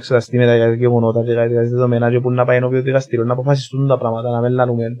περίπτωση εξεταστεί με τα γεγονότα και τα δεδομένα και που να πάει ενώπιον δικαστήριο να αποφασιστούν τα πράγματα, να μην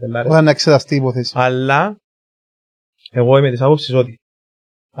λανούμε. Όταν εξεταστεί η υπόθεση. Αλλά εγώ είμαι της άποψης ότι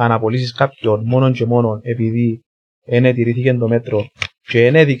αν απολύσεις κάποιον μόνον και μόνον επειδή δεν τηρήθηκε το μέτρο και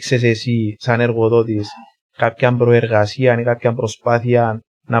δεν έδειξες εσύ σαν εργοδότης κάποια προεργασία ή κάποια προσπάθεια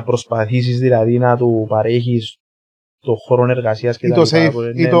να προσπαθήσεις δηλαδή να του παρέχεις το χώρο εργασίας και ή το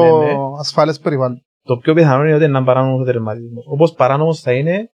safe ή το ασφαλές περιβάλλον. Το πιο πιθανό είναι ότι είναι παράνομος ο τερματισμός. Όπως παράνομος θα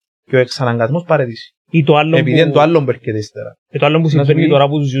είναι και ο εξαναγκασμός παραιτήσει. Επειδή είναι το άλλο που έρχεται ύστερα. Το άλλο που συμβαίνει τώρα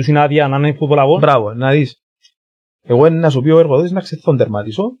που τους ζητούν άδεια να είναι φουτμπολαγό. Μπράβο, να δεις. Εγώ να σου πει ο εργοδότης να ξεθόν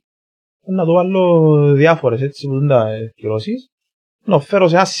τερματίσω, να το βάλω διάφορες έτσι που δεν τα κυρώσεις, να φέρω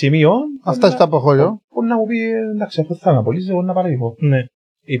σε ένα σημείο. Αυτά στα αποχώριο. Που να μου πει εντάξει, αυτό θα με απολύσεις, εγώ να παραιτηθώ. Ναι.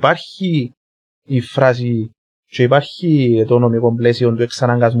 Υπάρχει η φράση και υπάρχει το νομικό πλαίσιο του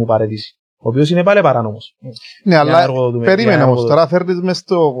εξαναγκασμού παραιτήσει, ο οποίος είναι πάλι παράνομος. Ναι, αλλά περίμενε όμως, τώρα φέρνεις μες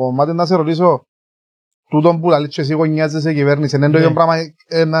στο κομμάτι να σε ρωτήσω, τούτον που λαλείς και εσύ γωνιάζεσαι κυβέρνηση, είναι το ίδιο πράγμα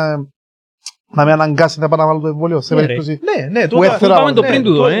να με αναγκάσει να πάω να βάλω το εμβόλιο σε περίπτωση. Ναι, τούτα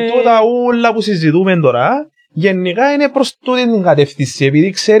όλα που συζητούμε τώρα, γενικά είναι προς την κατεύθυνση, επειδή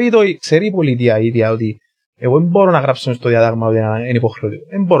ξέρει η πολιτεία ίδια ότι εγώ δεν μπορώ να γράψω στο διάταγμα ότι είναι υποχρεωτικό,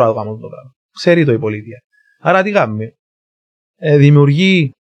 δεν μπορώ να το κάνω το πράγμα. Ξέρει το η πολιτεία. Άρα τι κάνουμε,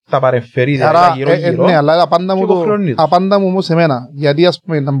 δημιουργεί τα παρεμφερή, άρα, γύρω-γύρω. Ναι, αλλά απάντα μου όμως εμένα. Γιατί ας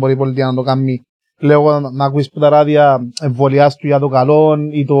πούμε να μπορεί η πολιτεία να το κάνει, λέω να ακούεις που τα ράδια εμβολιάστου για το καλό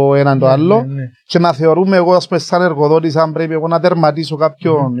ή το έναν το άλλο, και να θεωρούμε εγώ ας πούμε σαν εργοδότης αν πρέπει εγώ να τερματίσω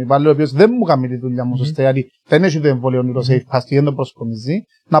κάποιον υπάλληλο ο οποίος δεν μου κάνει τη δουλειά μου σωστά, γιατί δεν έχει το εμβολίο ή το safe pass και δεν το προσκομίζει,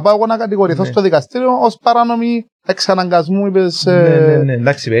 να πάω εγώ να κατηγορηθώ στο δικαστήριο ως παράνομη εξαναγκασμού, είπες. Ναι,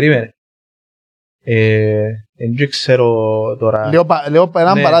 εντάξει, περίμενε. Δεν ξέρω τώρα. Λέω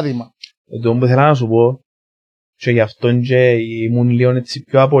ένα παράδειγμα. Το που θέλω να σου πω, και γι' αυτό και ήμουν λίγο έτσι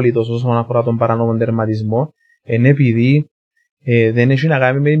πιο απολύτως όσον αφορά τον παράνομο τερματισμό, είναι επειδή δεν έχει να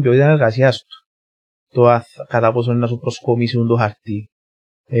κάνει με την ποιότητα εργασίας του. Το κατά πόσο να σου προσκομίσουν το χαρτί.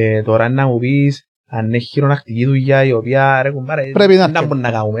 Τώρα να μου πεις αν έχει χειρονακτική δουλειά η οποία ρε κουμπάρε, πρέπει να μπορούμε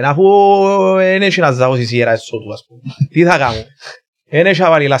να κάνουμε. Αφού δεν έχει να ζάγω στη ιερά εσώτου, ας πούμε. Τι θα κάνουμε. Δεν έχει να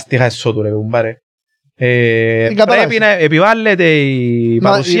βάλει λαστιχά εσώτου, ρε κουμπάρε. Πρέπει να επιβάλλεται η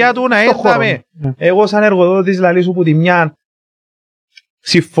παρουσία του να έρθαμε. Εγώ σαν εργοδότης λαλή σου που τη μια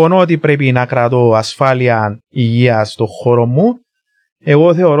συμφωνώ ότι πρέπει να κρατώ ασφάλεια υγεία στον χώρο μου.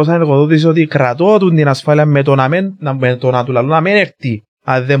 Εγώ θεωρώ σαν εργοδότης ότι κρατώ την ασφάλεια με το να του λαλώ να μην έρθει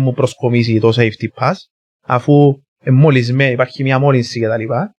αν δεν μου προσκομίσει το safety pass, αφού υπάρχει μια μόλυνση κτλ.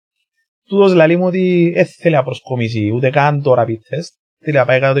 Τούτος λαλεί μου ότι δεν θέλει να προσκομίσει ούτε καν το rapid test, θέλει να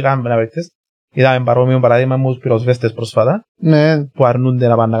πάει ούτε καν rapid test. Είδαμε παρόμοιο παράδειγμα με τους πυροσβέστες πρόσφατα, που αρνούνται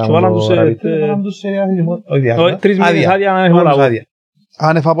να πάνε να κάνουν το rapid test. 3 μήνες άδεια να έχουν λαγό.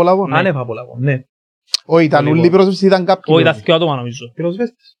 Άνευ απολαβών. Άνευ απολαβών, ναι. Όχι, ήταν όλοι οι πυροσβέστες, ήταν κάποιοι. Όχι, ήταν δύο άτομα νομίζω.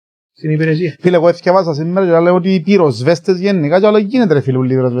 Πυροσβέστες. Στην υπηρεσία. Φίλε, εγώ έφτιαβάσα σήμερα και λέω ότι οι πυροσβέστες γενικά και όλα γίνεται ρε φίλε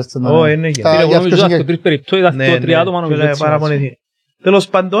όλοι οι πυροσβέστες. Όχι, είναι γίνεται. Φίλε, εγώ νομίζω ότι αυτό τρεις περιπτώσεις, ήταν τρία άτομα νομίζω. Τέλος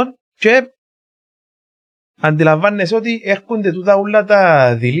πάντων, και αντιλαμβάνεσαι ότι έρχονται τούτα όλα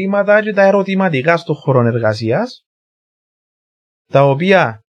τα διλήμματα και τα ερωτηματικά στον χώρο εργασίας, τα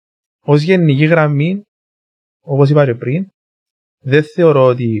οποία ως γενική γραμμή, όπως είπα και πριν, δεν θεωρώ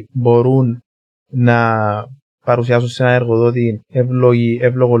ότι μπορούν να παρουσιάσουν σε ένα εργοδότη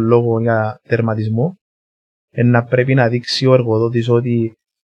εύλογο λόγο για τερματισμό. Να πρέπει να δείξει ο εργοδότης ότι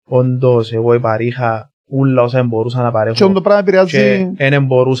όντως εγώ επαρήχα όλα όσα μπορούσα να παρέχω και δεν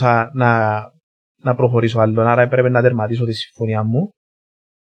μπορούσα να προχωρήσω άλλο, άρα έπρεπε να τερματίσω τη συμφωνία μου.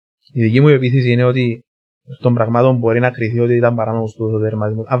 Η δική μου επίθεση είναι ότι των πραγμάτων μπορεί να κριθεί ότι ήταν παράνομος το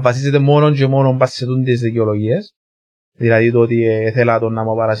τερματισμό. Αν βασίζεται μόνο και μόνο σε τις δικαιολογίες, δηλαδή το ότι ήθελα τον να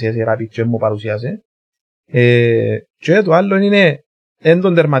μου παρουσιάσει rapid και μου παρουσιάσε. Και το άλλο είναι δεν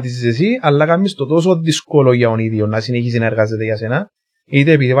τον τερματίζεις εσύ, αλλά κάνεις το τόσο δύσκολο για τον ίδιο να συνεχίσει να εργάζεται για σένα,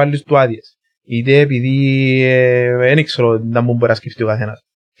 είτε επειδή βάλεις του άδειες, είτε επειδή δεν ξέρω να μου μπορεί να σκεφτεί ο καθένας.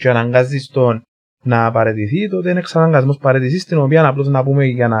 Και αναγκάζεις τον να παραιτηθεί, τότε είναι εξαναγκασμός παραιτησής, την οποία απλώς να πούμε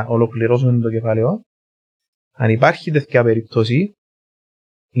για να ολοκληρώσουμε το κεφάλαιο. Αν υπάρχει τέτοια περίπτωση,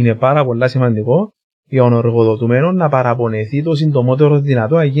 είναι πάρα πολύ σημαντικό για τον εργοδοτούμενο να παραπονεθεί το συντομότερο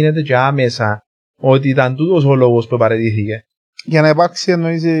δυνατό, να γίνεται και άμεσα ότι ήταν τούτος ο λόγος που παραιτήθηκε. Για να υπάρξει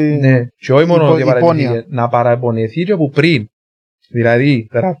εννοείς ναι, και όχι μόνο ότι παραιτήθηκε, να παραπονεθεί και από πριν. Δηλαδή,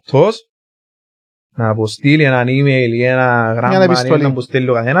 γραπτός, να αποστείλει έναν email ή ένα γράμμα να που στέλνει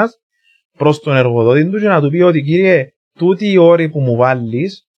ο καθένας προς τον εργοδότη του και να του πει ότι κύριε, τούτοι οι όροι που μου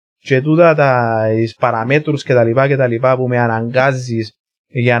βάλεις και τούτα τις παραμέτρους κτλ. Που με αναγκάζεις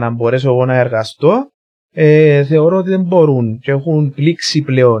για να μπορέσω εγώ να εργαστώ, θεωρώ ότι δεν μπορούν και έχουν πλήξει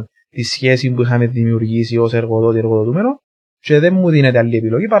πλέον τη σχέση που είχαμε δημιουργήσει ως εργοδότη-εργοδοτούμενο και δεν μου δίνεται άλλη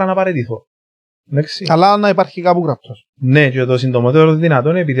επιλογή παρά να παραιτηθώ. Αλλά να υπάρχει κάπου γραπτός. Ναι, και το συντομότερο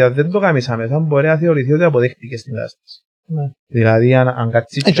δυνατόν, επειδή δεν το κάνεις άμεσα, μπορεί να θεωρηθεί ότι αποδέχτηκε στην κατάσταση. Ναι. Δηλαδή, αν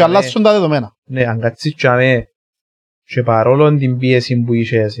κάτσεις. Και αλλάσουν τα δεδομένα. Ναι, αν κάτσεις και παρόλο την πίεση που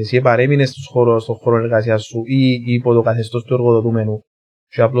είχες, εσύ παρέμεινες στον χώρο εργασίας σου ή υπό το καθεστώς του εργοδοτούμενου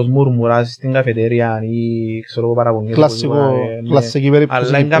και απλώς μουρμουράς στην καφετέρια ή ξέρω εγώ παραπονιές. Κλασική περίπτωση.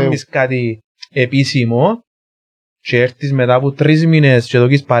 Αλλά αν κάνεις κάτι επίσημο και έρθεις μετά από 3 μήνες και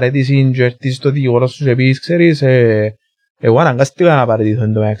δώκεις παρέτηση και έρθεις στο δικηγόρο σου και πεις, ξέρεις, εγώ αναγκάστηκα να παρετηθώ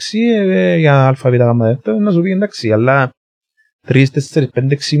εν τω μεταξύ για αλφαβήτα να σου πει εντάξει, αλλά 3, 4,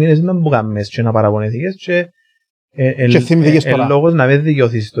 5, 6 μήνες να μου κάνεις και να παραπονεθήκες και εν λόγος να μην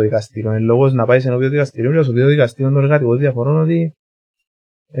δικαιωθείς στο δικαστήριο, εν λόγος να πάεις ενώπιον δικαστήριο και να σου πει το δικαστήριο των εργατικών διαφορών ότι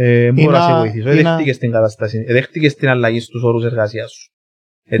μπορώ να σε βοηθήσω, δέχτηκες την κατάσταση, δέχτηκες την αλλαγή στους όρους εργασίας σου,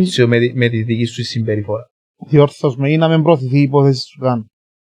 έτσι με τη δική σου συμπεριφορά. Διόρθωσμε ή να μην προωθηθεί η υπόθεση σου καν.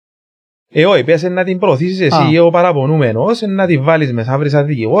 Όχι, πες να την προωθήσεις εσύ ο παραπονούμενος, να την βάλεις μέσα, βρεις σαν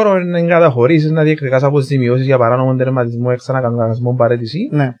δικηγόρο, να την καταχωρήσεις, να διεκδικάς αποζημιώσεις για παράνομο τερματισμό, εξανακανονισμό, παρέτηση.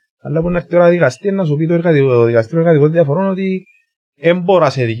 Ναι. Αλλά που να έρθει τώρα δικαστή να σου πει το δικαστήριο εργατικών διαφορών ότι δεν μπορώ να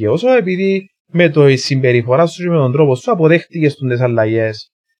σε δικαιώσω επειδή με το συμπεριφορά σου και με τον τρόπο σου αποδέχτηκες τις αλλαγές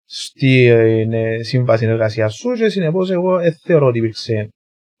στη σύμβαση εργασίας σου και συνεπώς εγώ θεωρώ ότι υπήρξε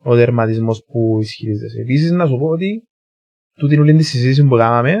ο τερματισμός που ισχυρίζεσαι. Επίσης να σου πω ότι τούτη όλη τη συζήτηση που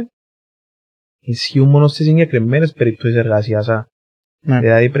κάναμε ισχύουν μόνο σε συγκεκριμένες περιπτώσεις εργασίας. Ναι.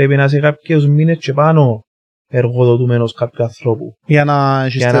 Δηλαδή πρέπει να είσαι κάποιους μήνες και πάνω εργοδοτούμενος κάποιου ανθρώπου για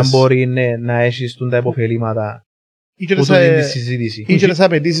να μπορεί να έχεις τα υποφελήματα που του δίνει τη συζήτηση. Ή και τις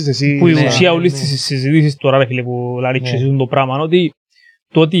απαιτήσεις εσύ. Που η ουσία όλης της συζήτησης τώρα ρε φίλε που λαρίξε εσύ το πράγμα ότι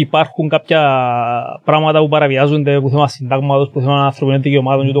το ότι υπάρχουν κάποια πράγματα που παραβιάζονται που θέμα συντάγματος, που θέμα ανθρωπινών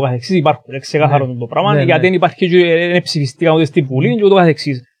δικαιωμάτων και το καθεξής υπάρχουν. Είναι ξεκάθαρο το πράγμα γιατί δεν υπάρχει και ψηφιστήκα ούτε στην Βουλή και το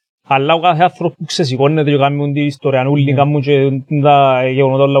καθεξής. Αλλά ο κάθε άνθρωπος που ξεσηκώνεται και κάνουν την ιστοριανούλη, κάνουν και τα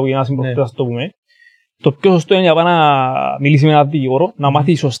γεγονότα όλα που γίνουν συμπροχτές, ας το πούμε. Το πιο σωστό είναι να μιλήσει με έναν δικηγόρο, να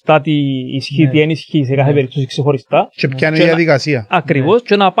μάθει σωστά τι ισχύει, τι δεν ισχύει σε κάθε περίπτωση ξεχωριστά. Και ποια είναι η διαδικασία. Ακριβώς,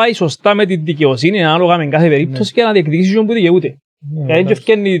 και να πάει σωστά με την δικαιοσύνη, ανάλογα με κάθε περίπτωση και να διεκδικήσει τον που δικαιούται. Γιατί δεν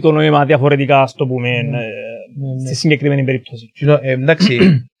ευκαινεί το νόημα διαφορετικά, ας το πούμε, στη συγκεκριμένη περίπτωση. Εντάξει,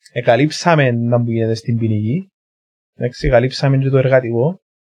 καλύψαμε να που γίνεται στην ποινική, καλύψαμε και το εργατικό.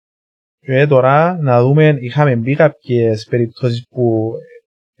 Και τώρα να δούμε, είχαμε μπει κάποιες περιπτώσεις που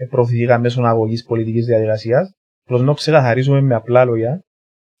προωθηθήκαν μέσω αγωγής πολιτικής διαδικασίας. Προς να ξεκαθαρίσουμε με απλά λόγια.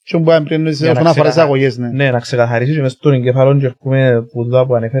 Και όπου πριν όσον αφορά τις αγωγές, ναι. Ναι, να ξεκαθαρίσει και μες στον εγκεφαλόν και έρχομαι που τούτα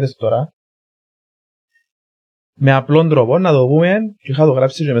που ανέφερες τώρα. Με απλόν τρόπο να το πούμε, και είχα το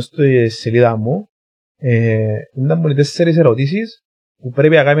γράψει και μες στη σελίδα μου, ήταν μόνο 4 ερωτήσεις που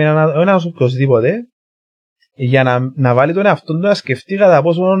πρέπει να κάνει ένας οποιοσδήποτε για να βάλει τον εαυτόν του να σκεφτεί κατά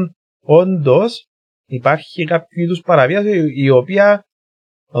πόσον όντως υπάρχει κάποιο είδους παραβίαση η οποία,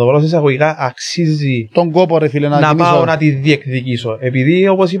 να το βάλω σε εισαγωγικά, αξίζει τον κόπο, ρε φίλε, να πάω να τη διεκδικήσω. Επειδή,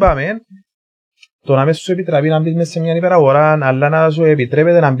 όπως είπαμε, το να μην σου επιτραπεί να μπεις μέσα σε μια υπεραγορά, αλλά να σου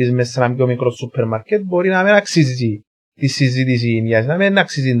επιτρέπεται να μπεις μέσα σε ένα πιο μικρό σούπερ μάρκετ, μπορεί να μην αξίζει τη συζήτηση, για να μην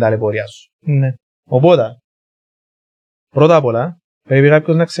αξίζει την ταλαιπωρία σου. Ναι. Οπότε, πρώτα απ' όλα, πρέπει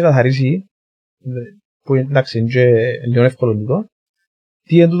κάποιος να ξεκαθαρίσει, που εντάξει είναι λίγο εύκολο τούτο,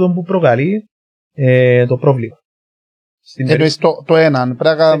 τι είναι τούτο που προκαλεί το πρόβλημα. Εννοείς το έναν.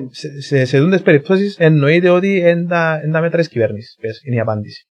 Σε τούτες περιπτώσεις εννοείται ότι είναι τα μέτρα της κυβέρνησης, είναι η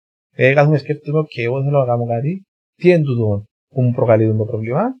απάντηση. Κάθομαι σκέφτομαι και εγώ θέλω να κάνω κάτι, τι είναι τούτο που μου προκαλεί το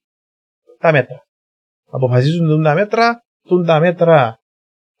πρόβλημα, τα μέτρα. Αποφασίζουν τα μέτρα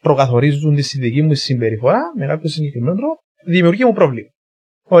προκαθορίζουν τη δική μου συμπεριφορά με κάποιο συγκεκριμένο τρόπο, δημιουργεί μου πρόβλημα.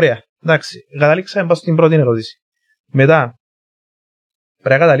 Ωραία, εντάξει, καταλήξαμε πάνω στην πρώτη ερώτηση. Μετά,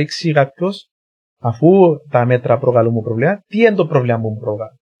 πρέπει να καταλήξει κάποιος, αφού τα μέτρα προκαλούν μου προβλήμα, τι είναι το πρόβλημα που μου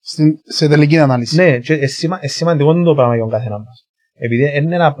προκαλεί. Σε τελική ανάλυση. Ναι, και σημαντικό το πράγμα για τον καθένα μας. Επειδή δεν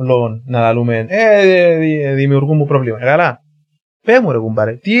είναι απλό να λέμε δημιουργούν μου πρόβλημα. Καλά, πες μου ρε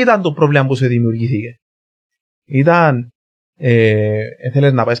κουμπάρε, τι ήταν το πρόβλημα που σε δημιουργήθηκε. Ήταν,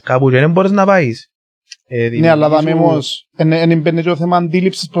 θέλεις να πάεις κάπου και δεν μπορείς να πάεις. Ναι, αλλά δάμε όμως, δεν παίρνει το θέμα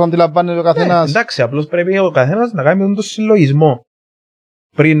αντίληψης που αντιλαμβάνεται ο καθένας. Εντάξει, απλώς πρέπει ο καθένας να κάνει τον συλλογισμό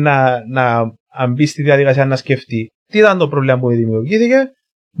πριν να μπει στη διαδικασία να σκεφτεί τι ήταν το πρόβλημα που δημιουργήθηκε.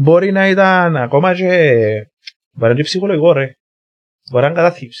 Μπορεί να ήταν ακόμα και ψυχολογικό ρε. Μπορεί να είναι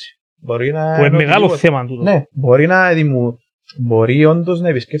κατάθλιψη. Που είναι μεγάλο θέμα τούτο. Ναι, μπορεί όντως να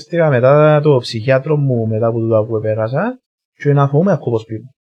επισκέφτηκα μετά το ψυχιάτρο μου μετά από τούτα που επέρασα και να φοβούμαι ακόμα σπίτι μου.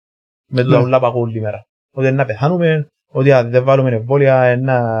 Με τούτα ούλα παγώ όλη μέρα. Ότι να πεθάνουμε, ότι αν δεν βάλουμε εμβόλια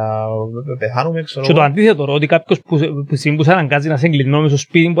να πεθάνουμε. Και το αντίθετο, ότι κάποιος που σε αναγκάζει να σε εγκλεινώ στο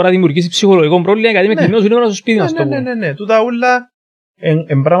σπίτι μπορεί να δημιουργήσει ψυχολογικό πρόβλημα γιατί με κλεινώς είναι στο σπίτι μας. Ναι, τούτα ούλα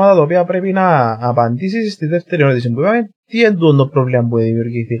είναι πράγματα τα οποία πρέπει να απαντήσεις στη δεύτερη ερώτηση που είπαμε. Τι είναι το πρόβλημα που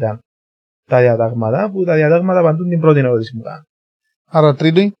δημιουργήθηκαν τα διατάγματα, που τα διατάγματα απαντούν την πρώτη ερώτηση που κάνουν. Άρα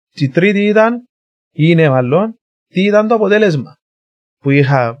τρίτη. Η τρίτη είναι μάλλον, τι ήταν το αποτέλεσμα. που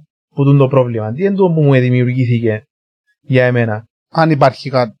είχα που το πρόβλημα. Τι είναι το που μου δημιουργήθηκε για εμένα. Αν υπάρχει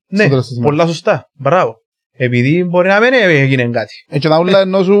κάτι. Ναι, πολλά σωστά. Μπράβο. Επειδή μπορεί να μην έγινε κάτι. Και να ούλα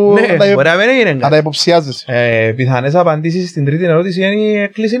ενώ σου ναι, μπορεί να μην έγινε κάτι. Να τα υποψιάζεσαι. Πιθανές απαντήσεις στην τρίτη ερώτηση είναι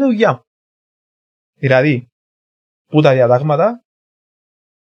έκλεισε η δουλειά μου. Δηλαδή, που τα διατάγματα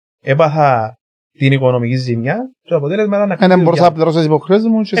έπαθα την οικονομική ζημιά και το αποτέλεσμα ήταν να κλείσει η δουλειά μου. μπορούσα να πληρώσω τις υποχρεώσεις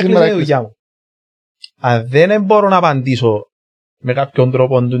μου και σήμερα έκλεισε η δουλειά μου. Αν δεν μπορώ να απαντήσω με κάποιον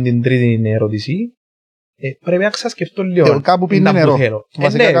τρόπο την τρίτη ερώτηση, πρέπει να ξασκεφτώ λίγο. Κάπου πίνει νερό.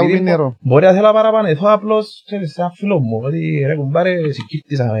 Βασικά κάπου πίνει νερό. Μπορεί να θέλω να παραπανεθώ απλώς σε ένα φίλο μου. Ότι ρε κουμπάρε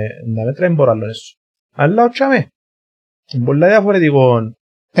συγκύρτησα να μέτρα δεν μπορώ άλλο έσω. Αλλά ότσαμε. Είναι πολλά διαφορετικό.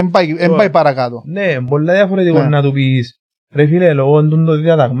 Εν πάει παρακάτω. Ναι, είναι πολλά διαφορετικό να του πεις ρε φίλε λόγω των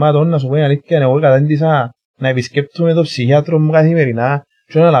διαταγμάτων να σου πω η αλήθεια εγώ κατάντησα να επισκέπτομαι τον ψυχιάτρο μου καθημερινά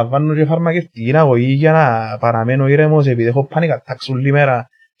και να λαμβάνω και φαρμακευτική αγωγή για να παραμένω ήρεμος επειδή έχω panic attacks όλη μέρα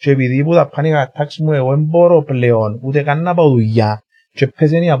και επειδή που τα panic attacks μου εγώ δεν μπορώ πλέον ούτε καν να πάω δουλειά και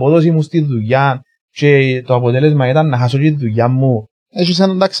πέσαινε η απόδοση μου στη δουλειά και το αποτέλεσμα ήταν να χάσω και τη δουλειά μου. Έχεις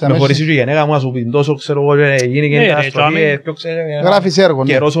έναν εντάξει με χωρίς η γενέκα μου να σου πει τόσο ξέρω εγώ και γίνει και καταστροφή γράφεις έργο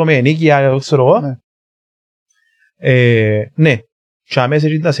καιρώσω με ενίκεια ξέρω εγώ. Ναι, και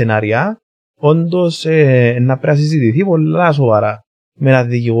αμέσως τα σενάρια όντως να πρέπει να συζητηθεί πολλά σοβαρά με έναν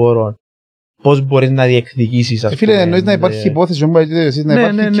δικηγόρο πώς μπορείς να διεκδικήσεις. Φίλε, εννοείς να υπάρχει υπόθεση, να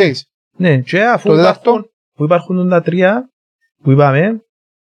υπάρχει case. Ναι, και αφού υπάρχουν τα τρία που είπαμε,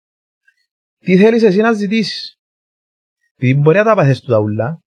 τι θέλεις εσύ να ζητήσεις. Επειδή μπορεί να τα πάθεις του τα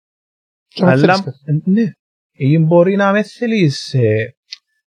ούλα, αλλά ναι, μπορεί να με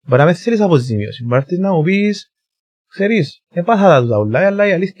θέλεις αποζημίωση. Μπορεί να μου πεις, ξέρεις, έπαθα τα του τα ούλα, αλλά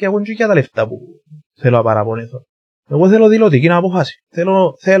η αλήθεια εγώ είναι και για τα λεφτά που θέλω να παραπονεθώ. Εγώ θέλω δηλωτική απόφαση.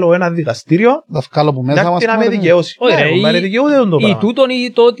 Θέλω ένα δικαστήριο να με δικαιώσει. Ή τούτον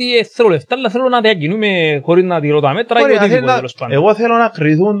ή το ότι θέλω λεφτά, αλλά θέλω να διακινούμε χωρίς να τηρώ τα μέτρα ή οτιδήποτε τέλος πάντων. Εγώ θέλω να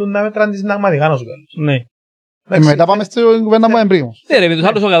κρυθούν τα μέτρα αντισυνταγματικά να σου πέλος. Μετά πάμε στην κουβέντα μου εμπρίγμος. Ναι ρε, με τους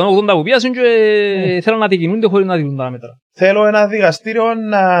άλλους 180 που πιάσουν και θέλω να διακινούνται χωρίς να τηρούν τα μέτρα. Θέλω ένα δικαστήριο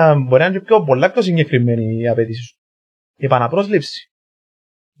να μπορεί να είναι πιο πολλά πιο συγκεκριμένη η απαιτήση σου. Η επαναπρόσληψη.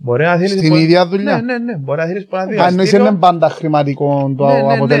 Στην ίδια δουλειά. Ναι, μπορεί να θέλεις πολλά δικαστήριο. Αν είσαι είναι πάντα χρηματικό το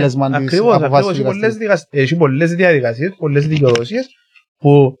αποτέλεσμα της αποφάσης του δικαστήριου. Έχει πολλές διαδικασίες, πολλές δικαιοδοσίες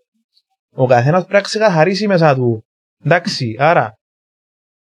που ο καθένας πρέπει να ξεκαθαρίσει μέσα του. Εντάξει, άρα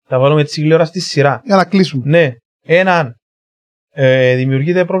θα βάλουμε τη τηλεόραση στη σειρά. Για να κλείσουμε. Ναι, έναν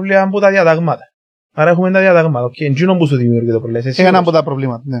δημιουργείται πρόβλημα από τα διαταγμάτα. Άρα έχουμε τα διαταγμάτα. Και εντύνον που σου δημιουργεί το πρόβλημα. Ένα από τα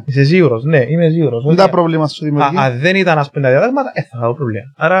προβλήματα. Ναι. Είσαι σίγουρος, ναι, είμαι σίγουρος. Δεν τα προβλήματα σου δημιουργεί. Αν δεν ήταν ας πούμε τα διαταγμάτα, θα είχα το πρόβλημα.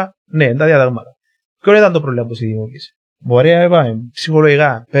 Άρα, ναι, τα διαταγμάτα. Ποιο ήταν το πρόβλημα που σου δημιουργήσε. Μπορεί να είπαμε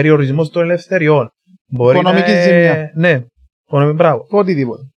ψυχολογικά, περιορισμός των ελευθεριών. Οικονομική ζημιά. Ναι, μπράβο.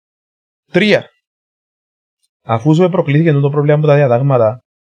 Οτιδήποτε. 3. Αφού σου προκλήθηκε το πρόβλημα από τα διαταγμάτα,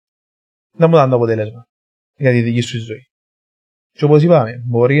 δεν μου ήταν το αποτέλεσμα για τη δική σου ζωή. Και όπως είπαμε,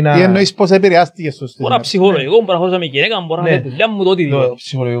 μπορεί να... Τι εννοείς πώς επηρεάστηκες στο στήριο. Μπορεί να ψυχολογικό, μπορεί να χώσω με γυναίκα, μπορεί να είναι δουλειά μου, το οτιδήποτε. Το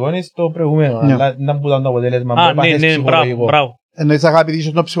ψυχολογικό είναι στο προηγούμενο, αλλά δεν μου ήταν το αποτέλεσμα. Ναι, μπράβο. Εννοείς αγαπητή είσαι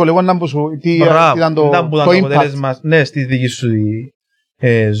στο ψυχολογικό, να σου... Τι ήταν το αποτέλεσμα, ναι, στη δική σου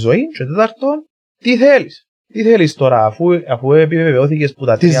ζωή. Και τέταρτον, τι θέλεις. Τι θέλεις τώρα, αφού επιβεβαιώθηκες που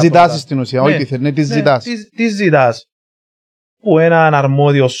τα τρία... Τι ζητάς στην ουσία, όχι τι θέλεις, τι ζητάς. Τι ζητάς. Που έναν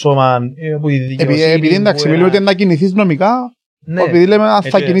αρμόδιο σώμα, που η δικαιοσύνη... Επειδή εντάξει, μιλούμε ότι να κινηθείς νομικά, επειδή λέμε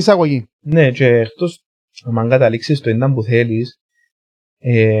θα κινείς αγωγή. Ναι, και εκτός, αν καταλήξεις το έναν που θέλεις,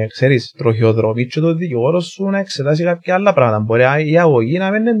 ξέρεις, τροχιοδρομείς και το δικηγόρο σου να εξετάσει κάποια άλλα πράγματα. Μπορεί η αγωγή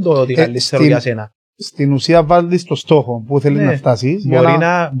να μην είναι το ότι καλύτερο για σένα. Στην ουσία βάλεις το στόχο που θέλεις να φτάσεις.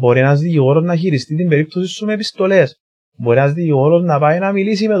 Μπορεί ένας δικηγόρος να χειριστεί την περίπτωση σου με επιστολές. Μπορεί ένας δικηγόρος να πάει να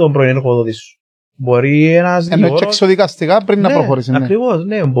μιλήσει με τον πρώην εργοδότη σου. Μπορεί ένας δικηγόρος... Ενώ και εξοδικαστικά πριν να προχωρήσει. Ακριβώς,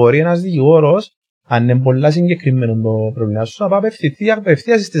 ναι. Μπορεί ένας δικηγόρος, αν είναι πολλά συγκεκριμένο το πρόβλημα σου, να πάει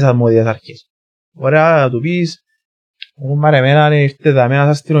απευθείας στις αρμόδιες αρχές. Μπορεί να του πεις, μάρε εμένα ήρθε δάμε ένας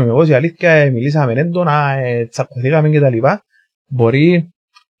αστυνομικός, η αλήθεια μιλήσαμε έντονα, τσακωθήκαμε κτλ. Μπορεί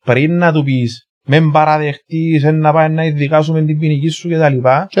πριν να του πεις, μεν παραδεχτείς, να πάει να ειδικάσουμε την ποινική σου κτλ.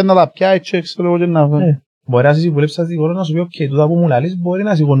 Και να τα πιάσει, ξέρω και να... Μπορεί να συμβουλεύσεις ένας δικηγόρος να σου πει, οκ, τούτα που μου λαλείς, μπορεί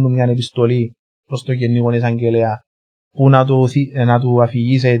να σηκώνουν μια επιστολή προς το Γενικό Εισαγγελέα που να του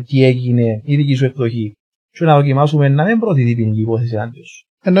αφηγήσει τι έγινε η δική σου εκδοχή και να δοκιμάσουμε να μην προωθεί την ποινική υπόθεση αντί σου.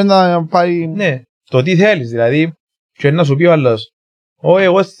 Ενώ να πάει... Ναι, το τι θέλεις δηλαδή και να σου πει ο άλλος όχι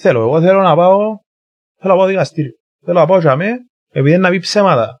εγώ θέλω να πάω δικαστήριο, θέλω να πάω για μέ επειδή είναι να πει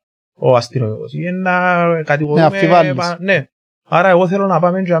ψέματα ο αστυνομικός ή να κατηγορούμε, ναι, άρα εγώ θέλω να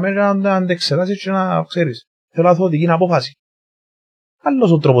πάμε για μέ να τα εξετάσεις και να ξέρεις, θέλω να δω την απόφαση.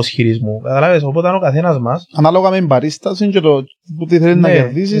 άλλος ο τρόπος χειρισμού. Καταλάβες, οπότε ο καθένας μας. Ανάλογα με την παρίσταση και το που τι θέλεις να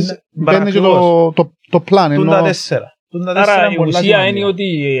κερδίσεις, μπαίνει και το πλάν. Τούν τα 4. Άρα η ουσία είναι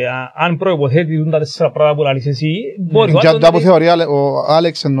ότι αν προϋποθέτει τα 4 πράγματα που λαλείς εσύ, μπορεί για τα που θεωρεί ο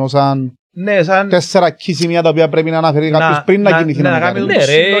Άλεξ εννοώ σαν 4 key σημεία τα οποία πρέπει να αναφέρει κάποιος πριν να κινηθεί. Ναι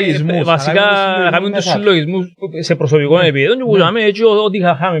ρε, βασικά να κάνουν τους συλλογισμούς σε προσωπικό επίπεδο και που λέμε έτσι ότι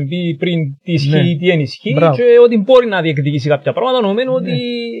είχαμε πει πριν τι ισχύει, τι ενισχύει και ότι μπορεί να διεκδικήσει κάποια πράγματα νομίζουμε ότι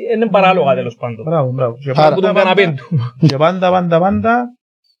είναι παράλογα τέλος πάντων. Μπράβο. Και πάντα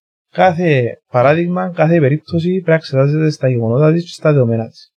κάθε παράδειγμα, κάθε περίπτωση πρέπει να εξετάζεται στα γεγονότα της και στα δεδομένα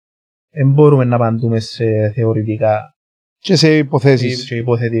της. Δεν μπορούμε να απαντούμε σε θεωρητικά και σε υποθέσεις και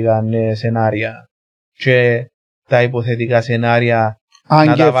υποθετικά σενάρια και τα υποθετικά σενάρια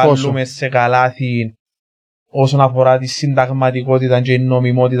να τα βάλουμε σε καλάθι όσον αφορά τη συνταγματικότητα και η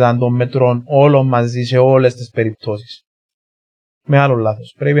νομιμότητα των μετρών όλων μαζί σε όλες τις περιπτώσεις. Με άλλο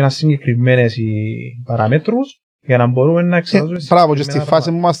λάθος. Πρέπει να είναι συγκεκριμένες οι παραμέτρους για να μπορούμε να εξετάζουμε. Μπράβο, και στη φάση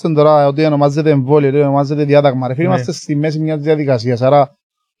που είμαστε τώρα, ότι ονομάζεται εμβόλιο, ότι ονομάζεται διάταγμα. Ρε φίλοι, είμαστε στη μέση μιας διαδικασίας. Άρα,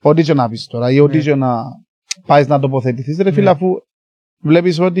 ό,τι και να πεις τώρα, ή ό,τι και να πάει να τοποθετηθείς, ρε φίλε, αφού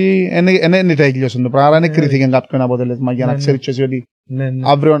βλέπεις ότι δεν τέλειωσε το πράγμα, άρα δεν κρίθηκε κάποιο αποτέλεσμα για να ξέρεις και εσύ ότι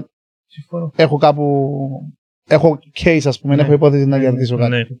αύριο έχω κάπου. Έχω case, ας πούμε, έχω υπόθεση να κερδίσω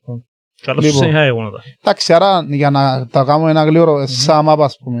κάτι. Εντάξει, άρα για να τα κάνουμε ένα γλύωρο sum up,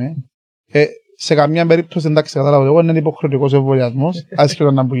 ας πούμε, σε καμιά περίπτωση, εντάξει, καταλάβω, εγώ είναι υποχρεωτικός εμβολιασμός,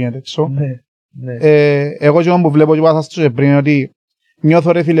 άσχετο να που γίνεται έξω. Εγώ και που βλέπω και πάσα στο πριν είναι ότι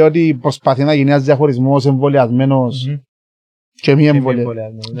νιώθω ρε φίλε ότι προσπαθεί να γίνει ένας διαχωρισμός εμβολιασμένος και μη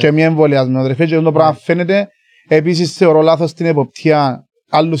εμβολιασμένος. Ρε φίλε, και το πράγμα φαίνεται. Επίσης θεωρώ λάθος την εποπτεία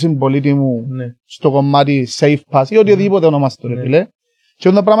άλλου συμπολίτη μου στο κομμάτι safe pass ή οτιδήποτε ονομάστο ρε φίλε. Και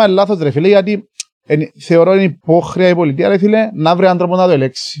το πράγμα είναι λάθος ρε φίλε, γιατί θεωρώ είναι υπόχρεα η πολιτεία ρε φίλε να βρει άνθρωπο να το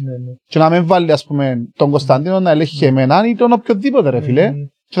ελέξει. Και να μην βάλει ας πούμε τον Κωνσταντίνο να ελέγχει εμένα ή τον οποιοδήποτε ρε φίλε.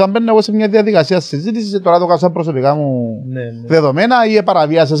 Και θα μπαίνω εγώ σε μια διαδικασία συζήτηση, τώρα το κάνω σαν προσωπικά μου δεδομένα ή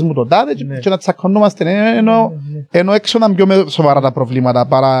παραβίασες μου το τάδε και να τσακωνόμαστε ενώ έξω να είναι πιο σοβαρά τα προβλήματα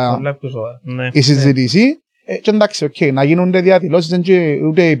παρά η συζήτηση. Και εντάξει, να γίνονται διαδηλώσεις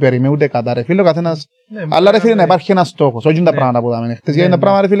ούτε υπέρ είμαι ούτε κατά ρε φίλε ο καθένας. Αλλά ρε φίλε να υπάρχει ένας στόχος, όχι τα πράγματα που δάμε χτες. Γιατί τα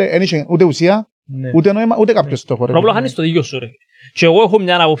πράγματα ρε φίλε δεν είχε ούτε ουσία, ούτε νόημα, ούτε κάποιο στόχο. Απλά χάνεις το δίκιο σου ρε. Και εγώ έχω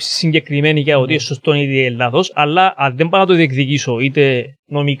μια άποψη συγκεκριμένη για ότι είναι σωστό είτε λάθος, αλλά αν δεν πάω να το διεκδικήσω είτε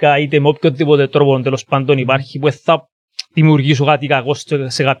νομικά είτε με οποιοδήποτε τρόπο τέλος πάντων υπάρχει που θα δημιουργήσω κάτι κακό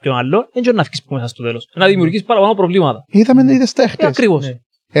σε κάποιον άλλο, δεν ξέρω να βγεις που μέσα στο τέλος. Να δημιουργήσεις παραπάνω προβλήματα. Είδαμε στα χτες. Ακριβώς.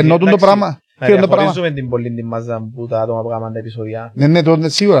 Ενώ το πράγμα. Να διαχωρίζουμε την πολύ την μάζα που τα άτομα που κάνουν τα επεισόδια. Ναι, τότε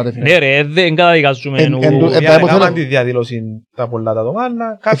σίγουρα ρε φίλε. Ναι ρε, δεν καταδικάζουμε. Έκαναν τη διαδήλωση τα πολλά τα άτομα.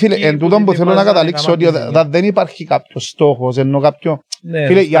 Φίλε, εν τούτον που θέλω να καταλήξω ότι δεν υπάρχει κάποιος στόχος, ενώ κάποιο.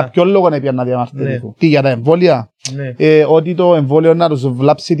 Φίλε, για ποιο λόγο να πιάνε να διαμαρτυρηθούν. Τι, για τα εμβόλια. Ότι το εμβόλιο να τους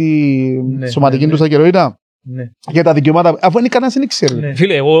βλάψει τη σωματική τους ακεραιότητα. Για τα δικαιώματα, αφού είναι κανένας δεν ξέρει.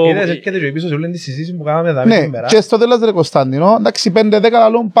 Φίλε, εγώ. Ναι, και στο τέλος ρε Κωνσταντίνο, εντάξει 5-10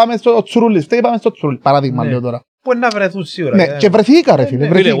 λαλούν πάμε στο Τσουρούλι, φταίει πάμε στο Τσουρούλι, παράδειγμα λέω τώρα. Μπορεί να βρεθούν σίγουρα. Ναι, και βρεθήκα ρε φίλε.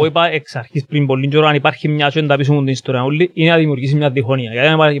 Φίλε, εγώ είπα εξ αρχής πριν πολύ καιρό αν υπάρχει μια ατζέντα πίσω μου την ιστορία όλη, είναι να δημιουργήσει μια διχόνοια. Γιατί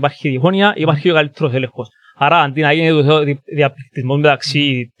αν υπάρχει διχόνοια, υπάρχει ο καλύτερος έλεγχος. Άρα αντί να γίνει το διαπληκτισμό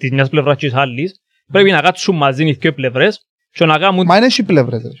μεταξύ της μιας πλευράς και της άλλης, πρέπει να κάτσουν μαζί οι δύο πλευρές. Μα είναι οι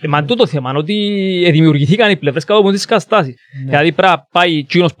πλευρές. Μα είναι το θέμα, ότι δημιουργηθήκαν οι πλευρές κάτω από τις καταστάσεις. Δηλαδή πρέπει να πάει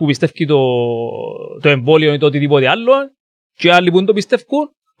εκείνος που πιστεύει το εμβόλιο ή το οτιδήποτε άλλο και οι άλλοι που δεν το πιστεύουν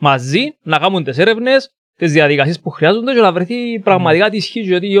μαζί να κάνουν τις έρευνες, τις διαδικασίες που χρειάζονται και να βρεθεί πραγματικά τι ισχύει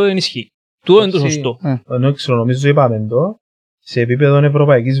και τι δεν ισχύει. Τούτο είναι το σωστό. Νομίζω είπαμε το, σε επίπεδο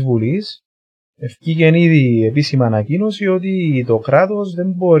Ευρωπαϊκής Βουλής ευκήγεν ήδη επίσημα ανακοίνωση ότι το κράτος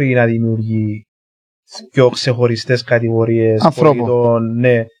δεν μπορεί να δημιουργεί πιο ξεχωριστές κατηγορίες πολιτών,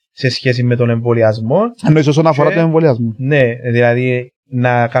 ναι, σε σχέση με τον εμβολιασμό. Εννοείς όσον αφορά τον εμβολιασμό. Ναι, δηλαδή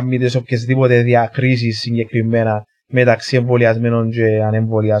να κάνετε σε οποιασδήποτε διακρίσεις συγκεκριμένα μεταξύ εμβολιασμένων και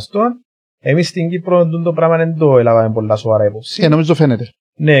ανεμβολιαστών. Εμείς στην Κύπρο το πράγμα δεν το έλαβαμε πολλά σοβαρά υπόψη. Νομίζω το φαίνεται.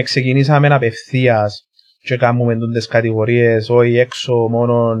 Ναι, ξεκινήσαμε απευθείας και κάνουμε τις κατηγορίες, όχι έξω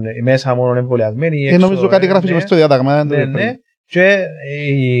μόνο, μέσα μόνο εμβολιασμένοι. Νομίζω κάτι γράφει μες στο διάταγμα. Ναι, και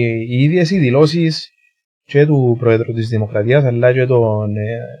οι ίδιες οι δηλώσεις και του Πρόεδρου της Δημοκρατίας αλλά και των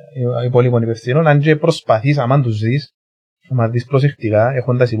υπόλοιπων υπευθύνων, αν και προσπαθείς, αν τους δεις, να δεις προσεκτικά,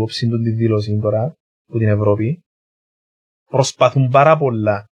 έχοντας υπόψη του τη δήλωση τώρα από την Ευρώπη, προσπαθούν πάρα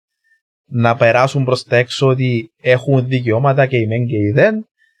πολλά να περάσουν προς τα έξω ότι έχουν δικαιώματα και οι μεν και οι δεν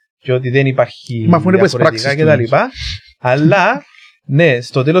και ότι δεν υπάρχει διαφορετικά κτλ. Αλλά Ναι,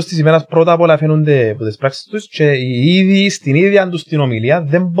 στο τέλος της ημέρας πρώτα απ' όλα φαίνονται από τις πράξεις τους και ήδη στην ίδια τους την ομιλία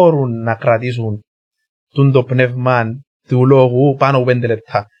δεν μπορούν να κρατήσουν το πνεύμα του λόγου πάνω από 5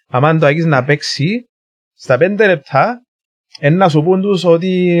 λεπτά. Αν το έχεις να παίξει, στα 5 λεπτά να σου πούν τους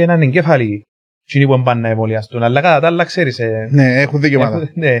ότι έναν εγκέφαλοι είναι που πάνε να εμβολιαστούν, αλλά κατά τα άλλα ξέρεις. Ναι, έχουν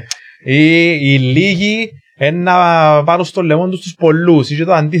δικαιώματα. Ναι. Οι λίγοι να πάρουν στο λαιμό τους πολλούς ή και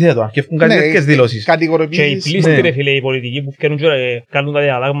το αντίθετο και έχουν κάνει τέτοιες δηλώσεις. Και οι πλήστοι ρε φίλε οι πολιτικοί που φτιάχνουν και κάνουν τα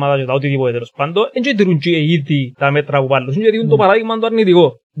διαλλάγματα και τα οτιδήποτε τέλος πάντων δεν τηρούν και ήδη τα μέτρα που πάρουν και τηρούν το παράδειγμα το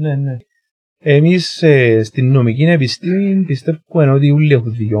αρνητικό. Ναι, ναι. Εμείς στην νομική επιστήμη πιστεύουμε ότι όλοι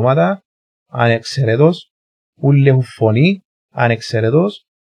έχουν δικαιώματα ανεξαιρέτως, όλοι έχουν φωνή ανεξαιρέτως.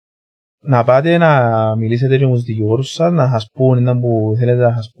 Να πάτε να μιλήσετε και με τους δικηγόρους σας, να σας πούν ένα που θέλετε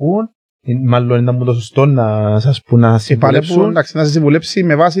να σας πούν, μάλλον ένα που το σωστό να σας πούν να σας συμβουλέψουν. Εντάξει, να σας συμβουλέψει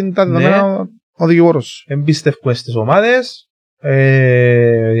με βάση τα δεδομένα ο δικηγόρος. Εμπιστεύουμε στις ομάδες,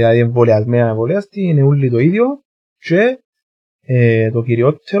 δηλαδή εμβολιαστοί, είναι όλοι το ίδιο και το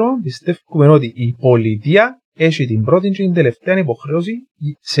κυριότερο πιστεύουμε ότι η πολιτεία έχει την πρώτη και την τελευταία υποχρέωση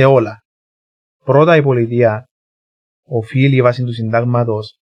σε όλα. Πρώτα η πολιτεία οφείλει βάσει του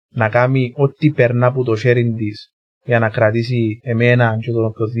συντάγματος να κάνει ό,τι περνά από το sharing της για να κρατήσει εμένα και τον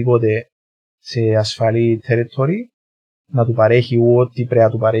οποιοδήποτε σε ασφαλή territory, να του παρέχει ό,τι πρέπει να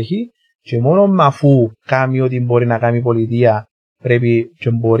του παρέχει και μόνο αφού κάνει ό,τι μπορεί να κάνει η πολιτεία πρέπει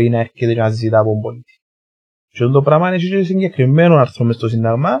και μπορεί να έρχεται και να ζητά από τον πολίτη. Και το πράγμα είναι και συγκεκριμένο άρθρο μες στο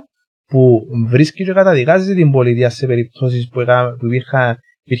Σύνταγμα που βρίσκει και καταδικάζει την πολιτεία σε περιπτώσεις που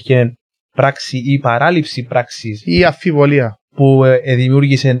υπήρχε πράξη ή παράληψη πράξης ή αμφιβολία που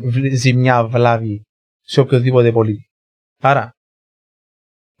δημιούργησε ζημιά βλάβη σε οποιοδήποτε πολίτη. Άρα,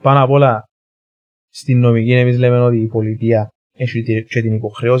 πάνω απ' όλα, στην νομική εμείς λέμε ότι η πολιτεία έχει και την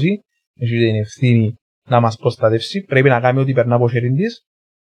υποχρέωση, έχει την ευθύνη να μας προστατεύσει, πρέπει να κάνει ό,τι περνά από χέριν της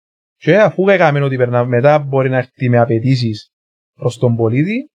και αφού έκαμε ό,τι περνά μετά μπορεί να έρθει με απαιτήσεις προς τον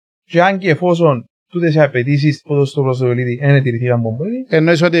πολίτη και αν και εφόσον τούτες οι απαιτήσεις προς τον πολίτη δεν τηρηθήκαν από τον πολίτη.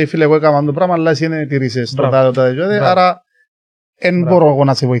 Εννοείς ότι φίλε εγώ έκανα το πράγμα αλλά εσύ δεν τηρήσεις το άρα δεν μπορώ εγώ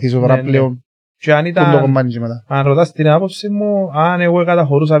να σε βοηθήσω τώρα πλέον. Και αν ρωτάς την άποψη μου, αν εγώ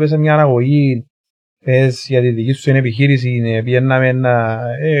καταχωρούσα σε μια αναγωγή για τη δική σου επιχείρηση, πήγαιναμε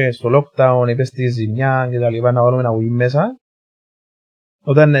στο lockdown, είπες τη ζημιά και τα λοιπά, να βάλουμε αναγωγή μέσα.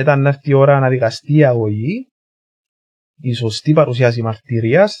 Όταν ήταν να έρθει η ώρα να δικαστεί η αγωγή, η σωστή παρουσίαση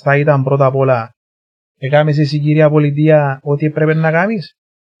μαρτυρίας θα ήταν πρώτα απ' όλα έκαμες εσύ κυρία πολιτεία ό,τι έπρεπε να κάνεις,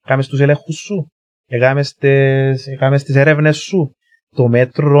 έκαμες τους ελέγχους σου, έκαμες τις έρευνες σου, το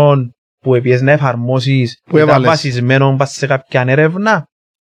μέτρο που επίσης να εφαρμόσεις που ήταν βασισμένο σε κάποια έρευνα,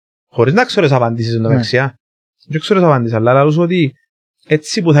 χωρίς να ξέρεις απαντήσεις στο δεξιά. Δεν ξέρεις απαντήσεις, αλλά λαλούς ότι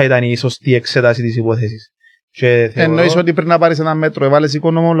έτσι που θα ήταν η σωστή εξέταση της υπόθεσης. Εννοείς ότι πριν να πάρεις ένα μέτρο, έβαλες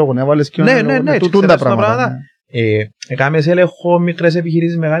οικονομολόγων, έβαλες κοινωνολόγων, ναι, τούτα τα πράγματα. Έκαμες έλεγχο μικρές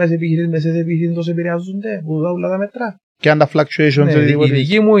επιχειρήσεις, μεγάλες επιχειρήσεις, μεσαίες επιχειρήσεις, τόσο επηρεάζονται που όλα τα μέτρα. Και αν τα fluctuations... Η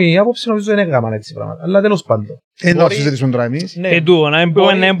δική μου η άποψη νομίζω δεν έκαναν έτσι πράγματα, αλλά τέλος πάντων. Ενώ συζητήσουν τώρα εμείς.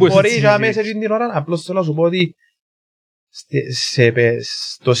 Μπορεί να μέσα την ώρα, απλώς θέλω να σου πω ότι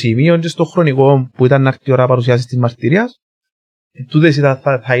στο σημείο και στο χρονικό που ήταν να έρθει η ώρα παρουσιάσης της μαρτυρίας, τούτες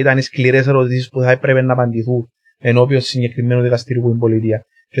θα ήταν οι σκληρές ερωτήσεις που θα έπρεπε να απαντηθούν ενώπιον συγκεκριμένου δικαστηρίου που είναι η πολιτεία.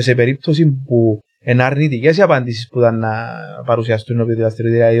 Και σε περίπτωση που είναι αρνητικές οι απαντήσεις που ήταν να παρουσιαστούν ενώπιον του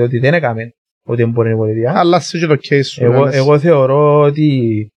δικαστηρίου, δηλαδή ότι δεν έκαμε ότι δεν μπορεί η πολιτεία. Αλλά σε και το case σου. Εγώ θεωρώ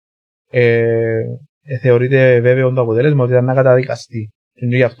ότι θεωρείται βέβαιο το αποτέλεσμα ότι ήταν να καταδικαστεί.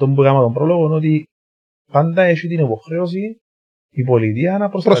 Και γι' αυτό που έκανα τον πρόλογο είναι ότι πάντα έχει την υποχρέωση η πολιτεία να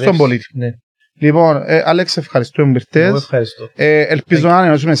προστατεύσει. Προς τον πολίτη. Ναι. Λοιπόν, Άλεξ, ευχαριστούμε που ήρθες. Εγώ ευχαριστώ. Ελπίζω να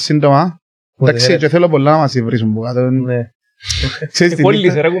ανανεώσουμε σύντομα. Εντάξει, και θέλω πολλά να μας βρίσουν που κάτω. Ναι.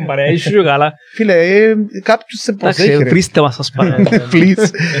 Πολύ σε ρέγουν παρέα, είσαι και καλά. Φίλε, κάποιος σε προσέχει. Βρίστε μας σας παρέα. Please.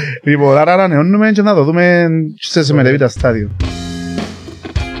 Λοιπόν, άρα ανανεώνουμε και να το δούμε σε μετέπειτα στάδιο.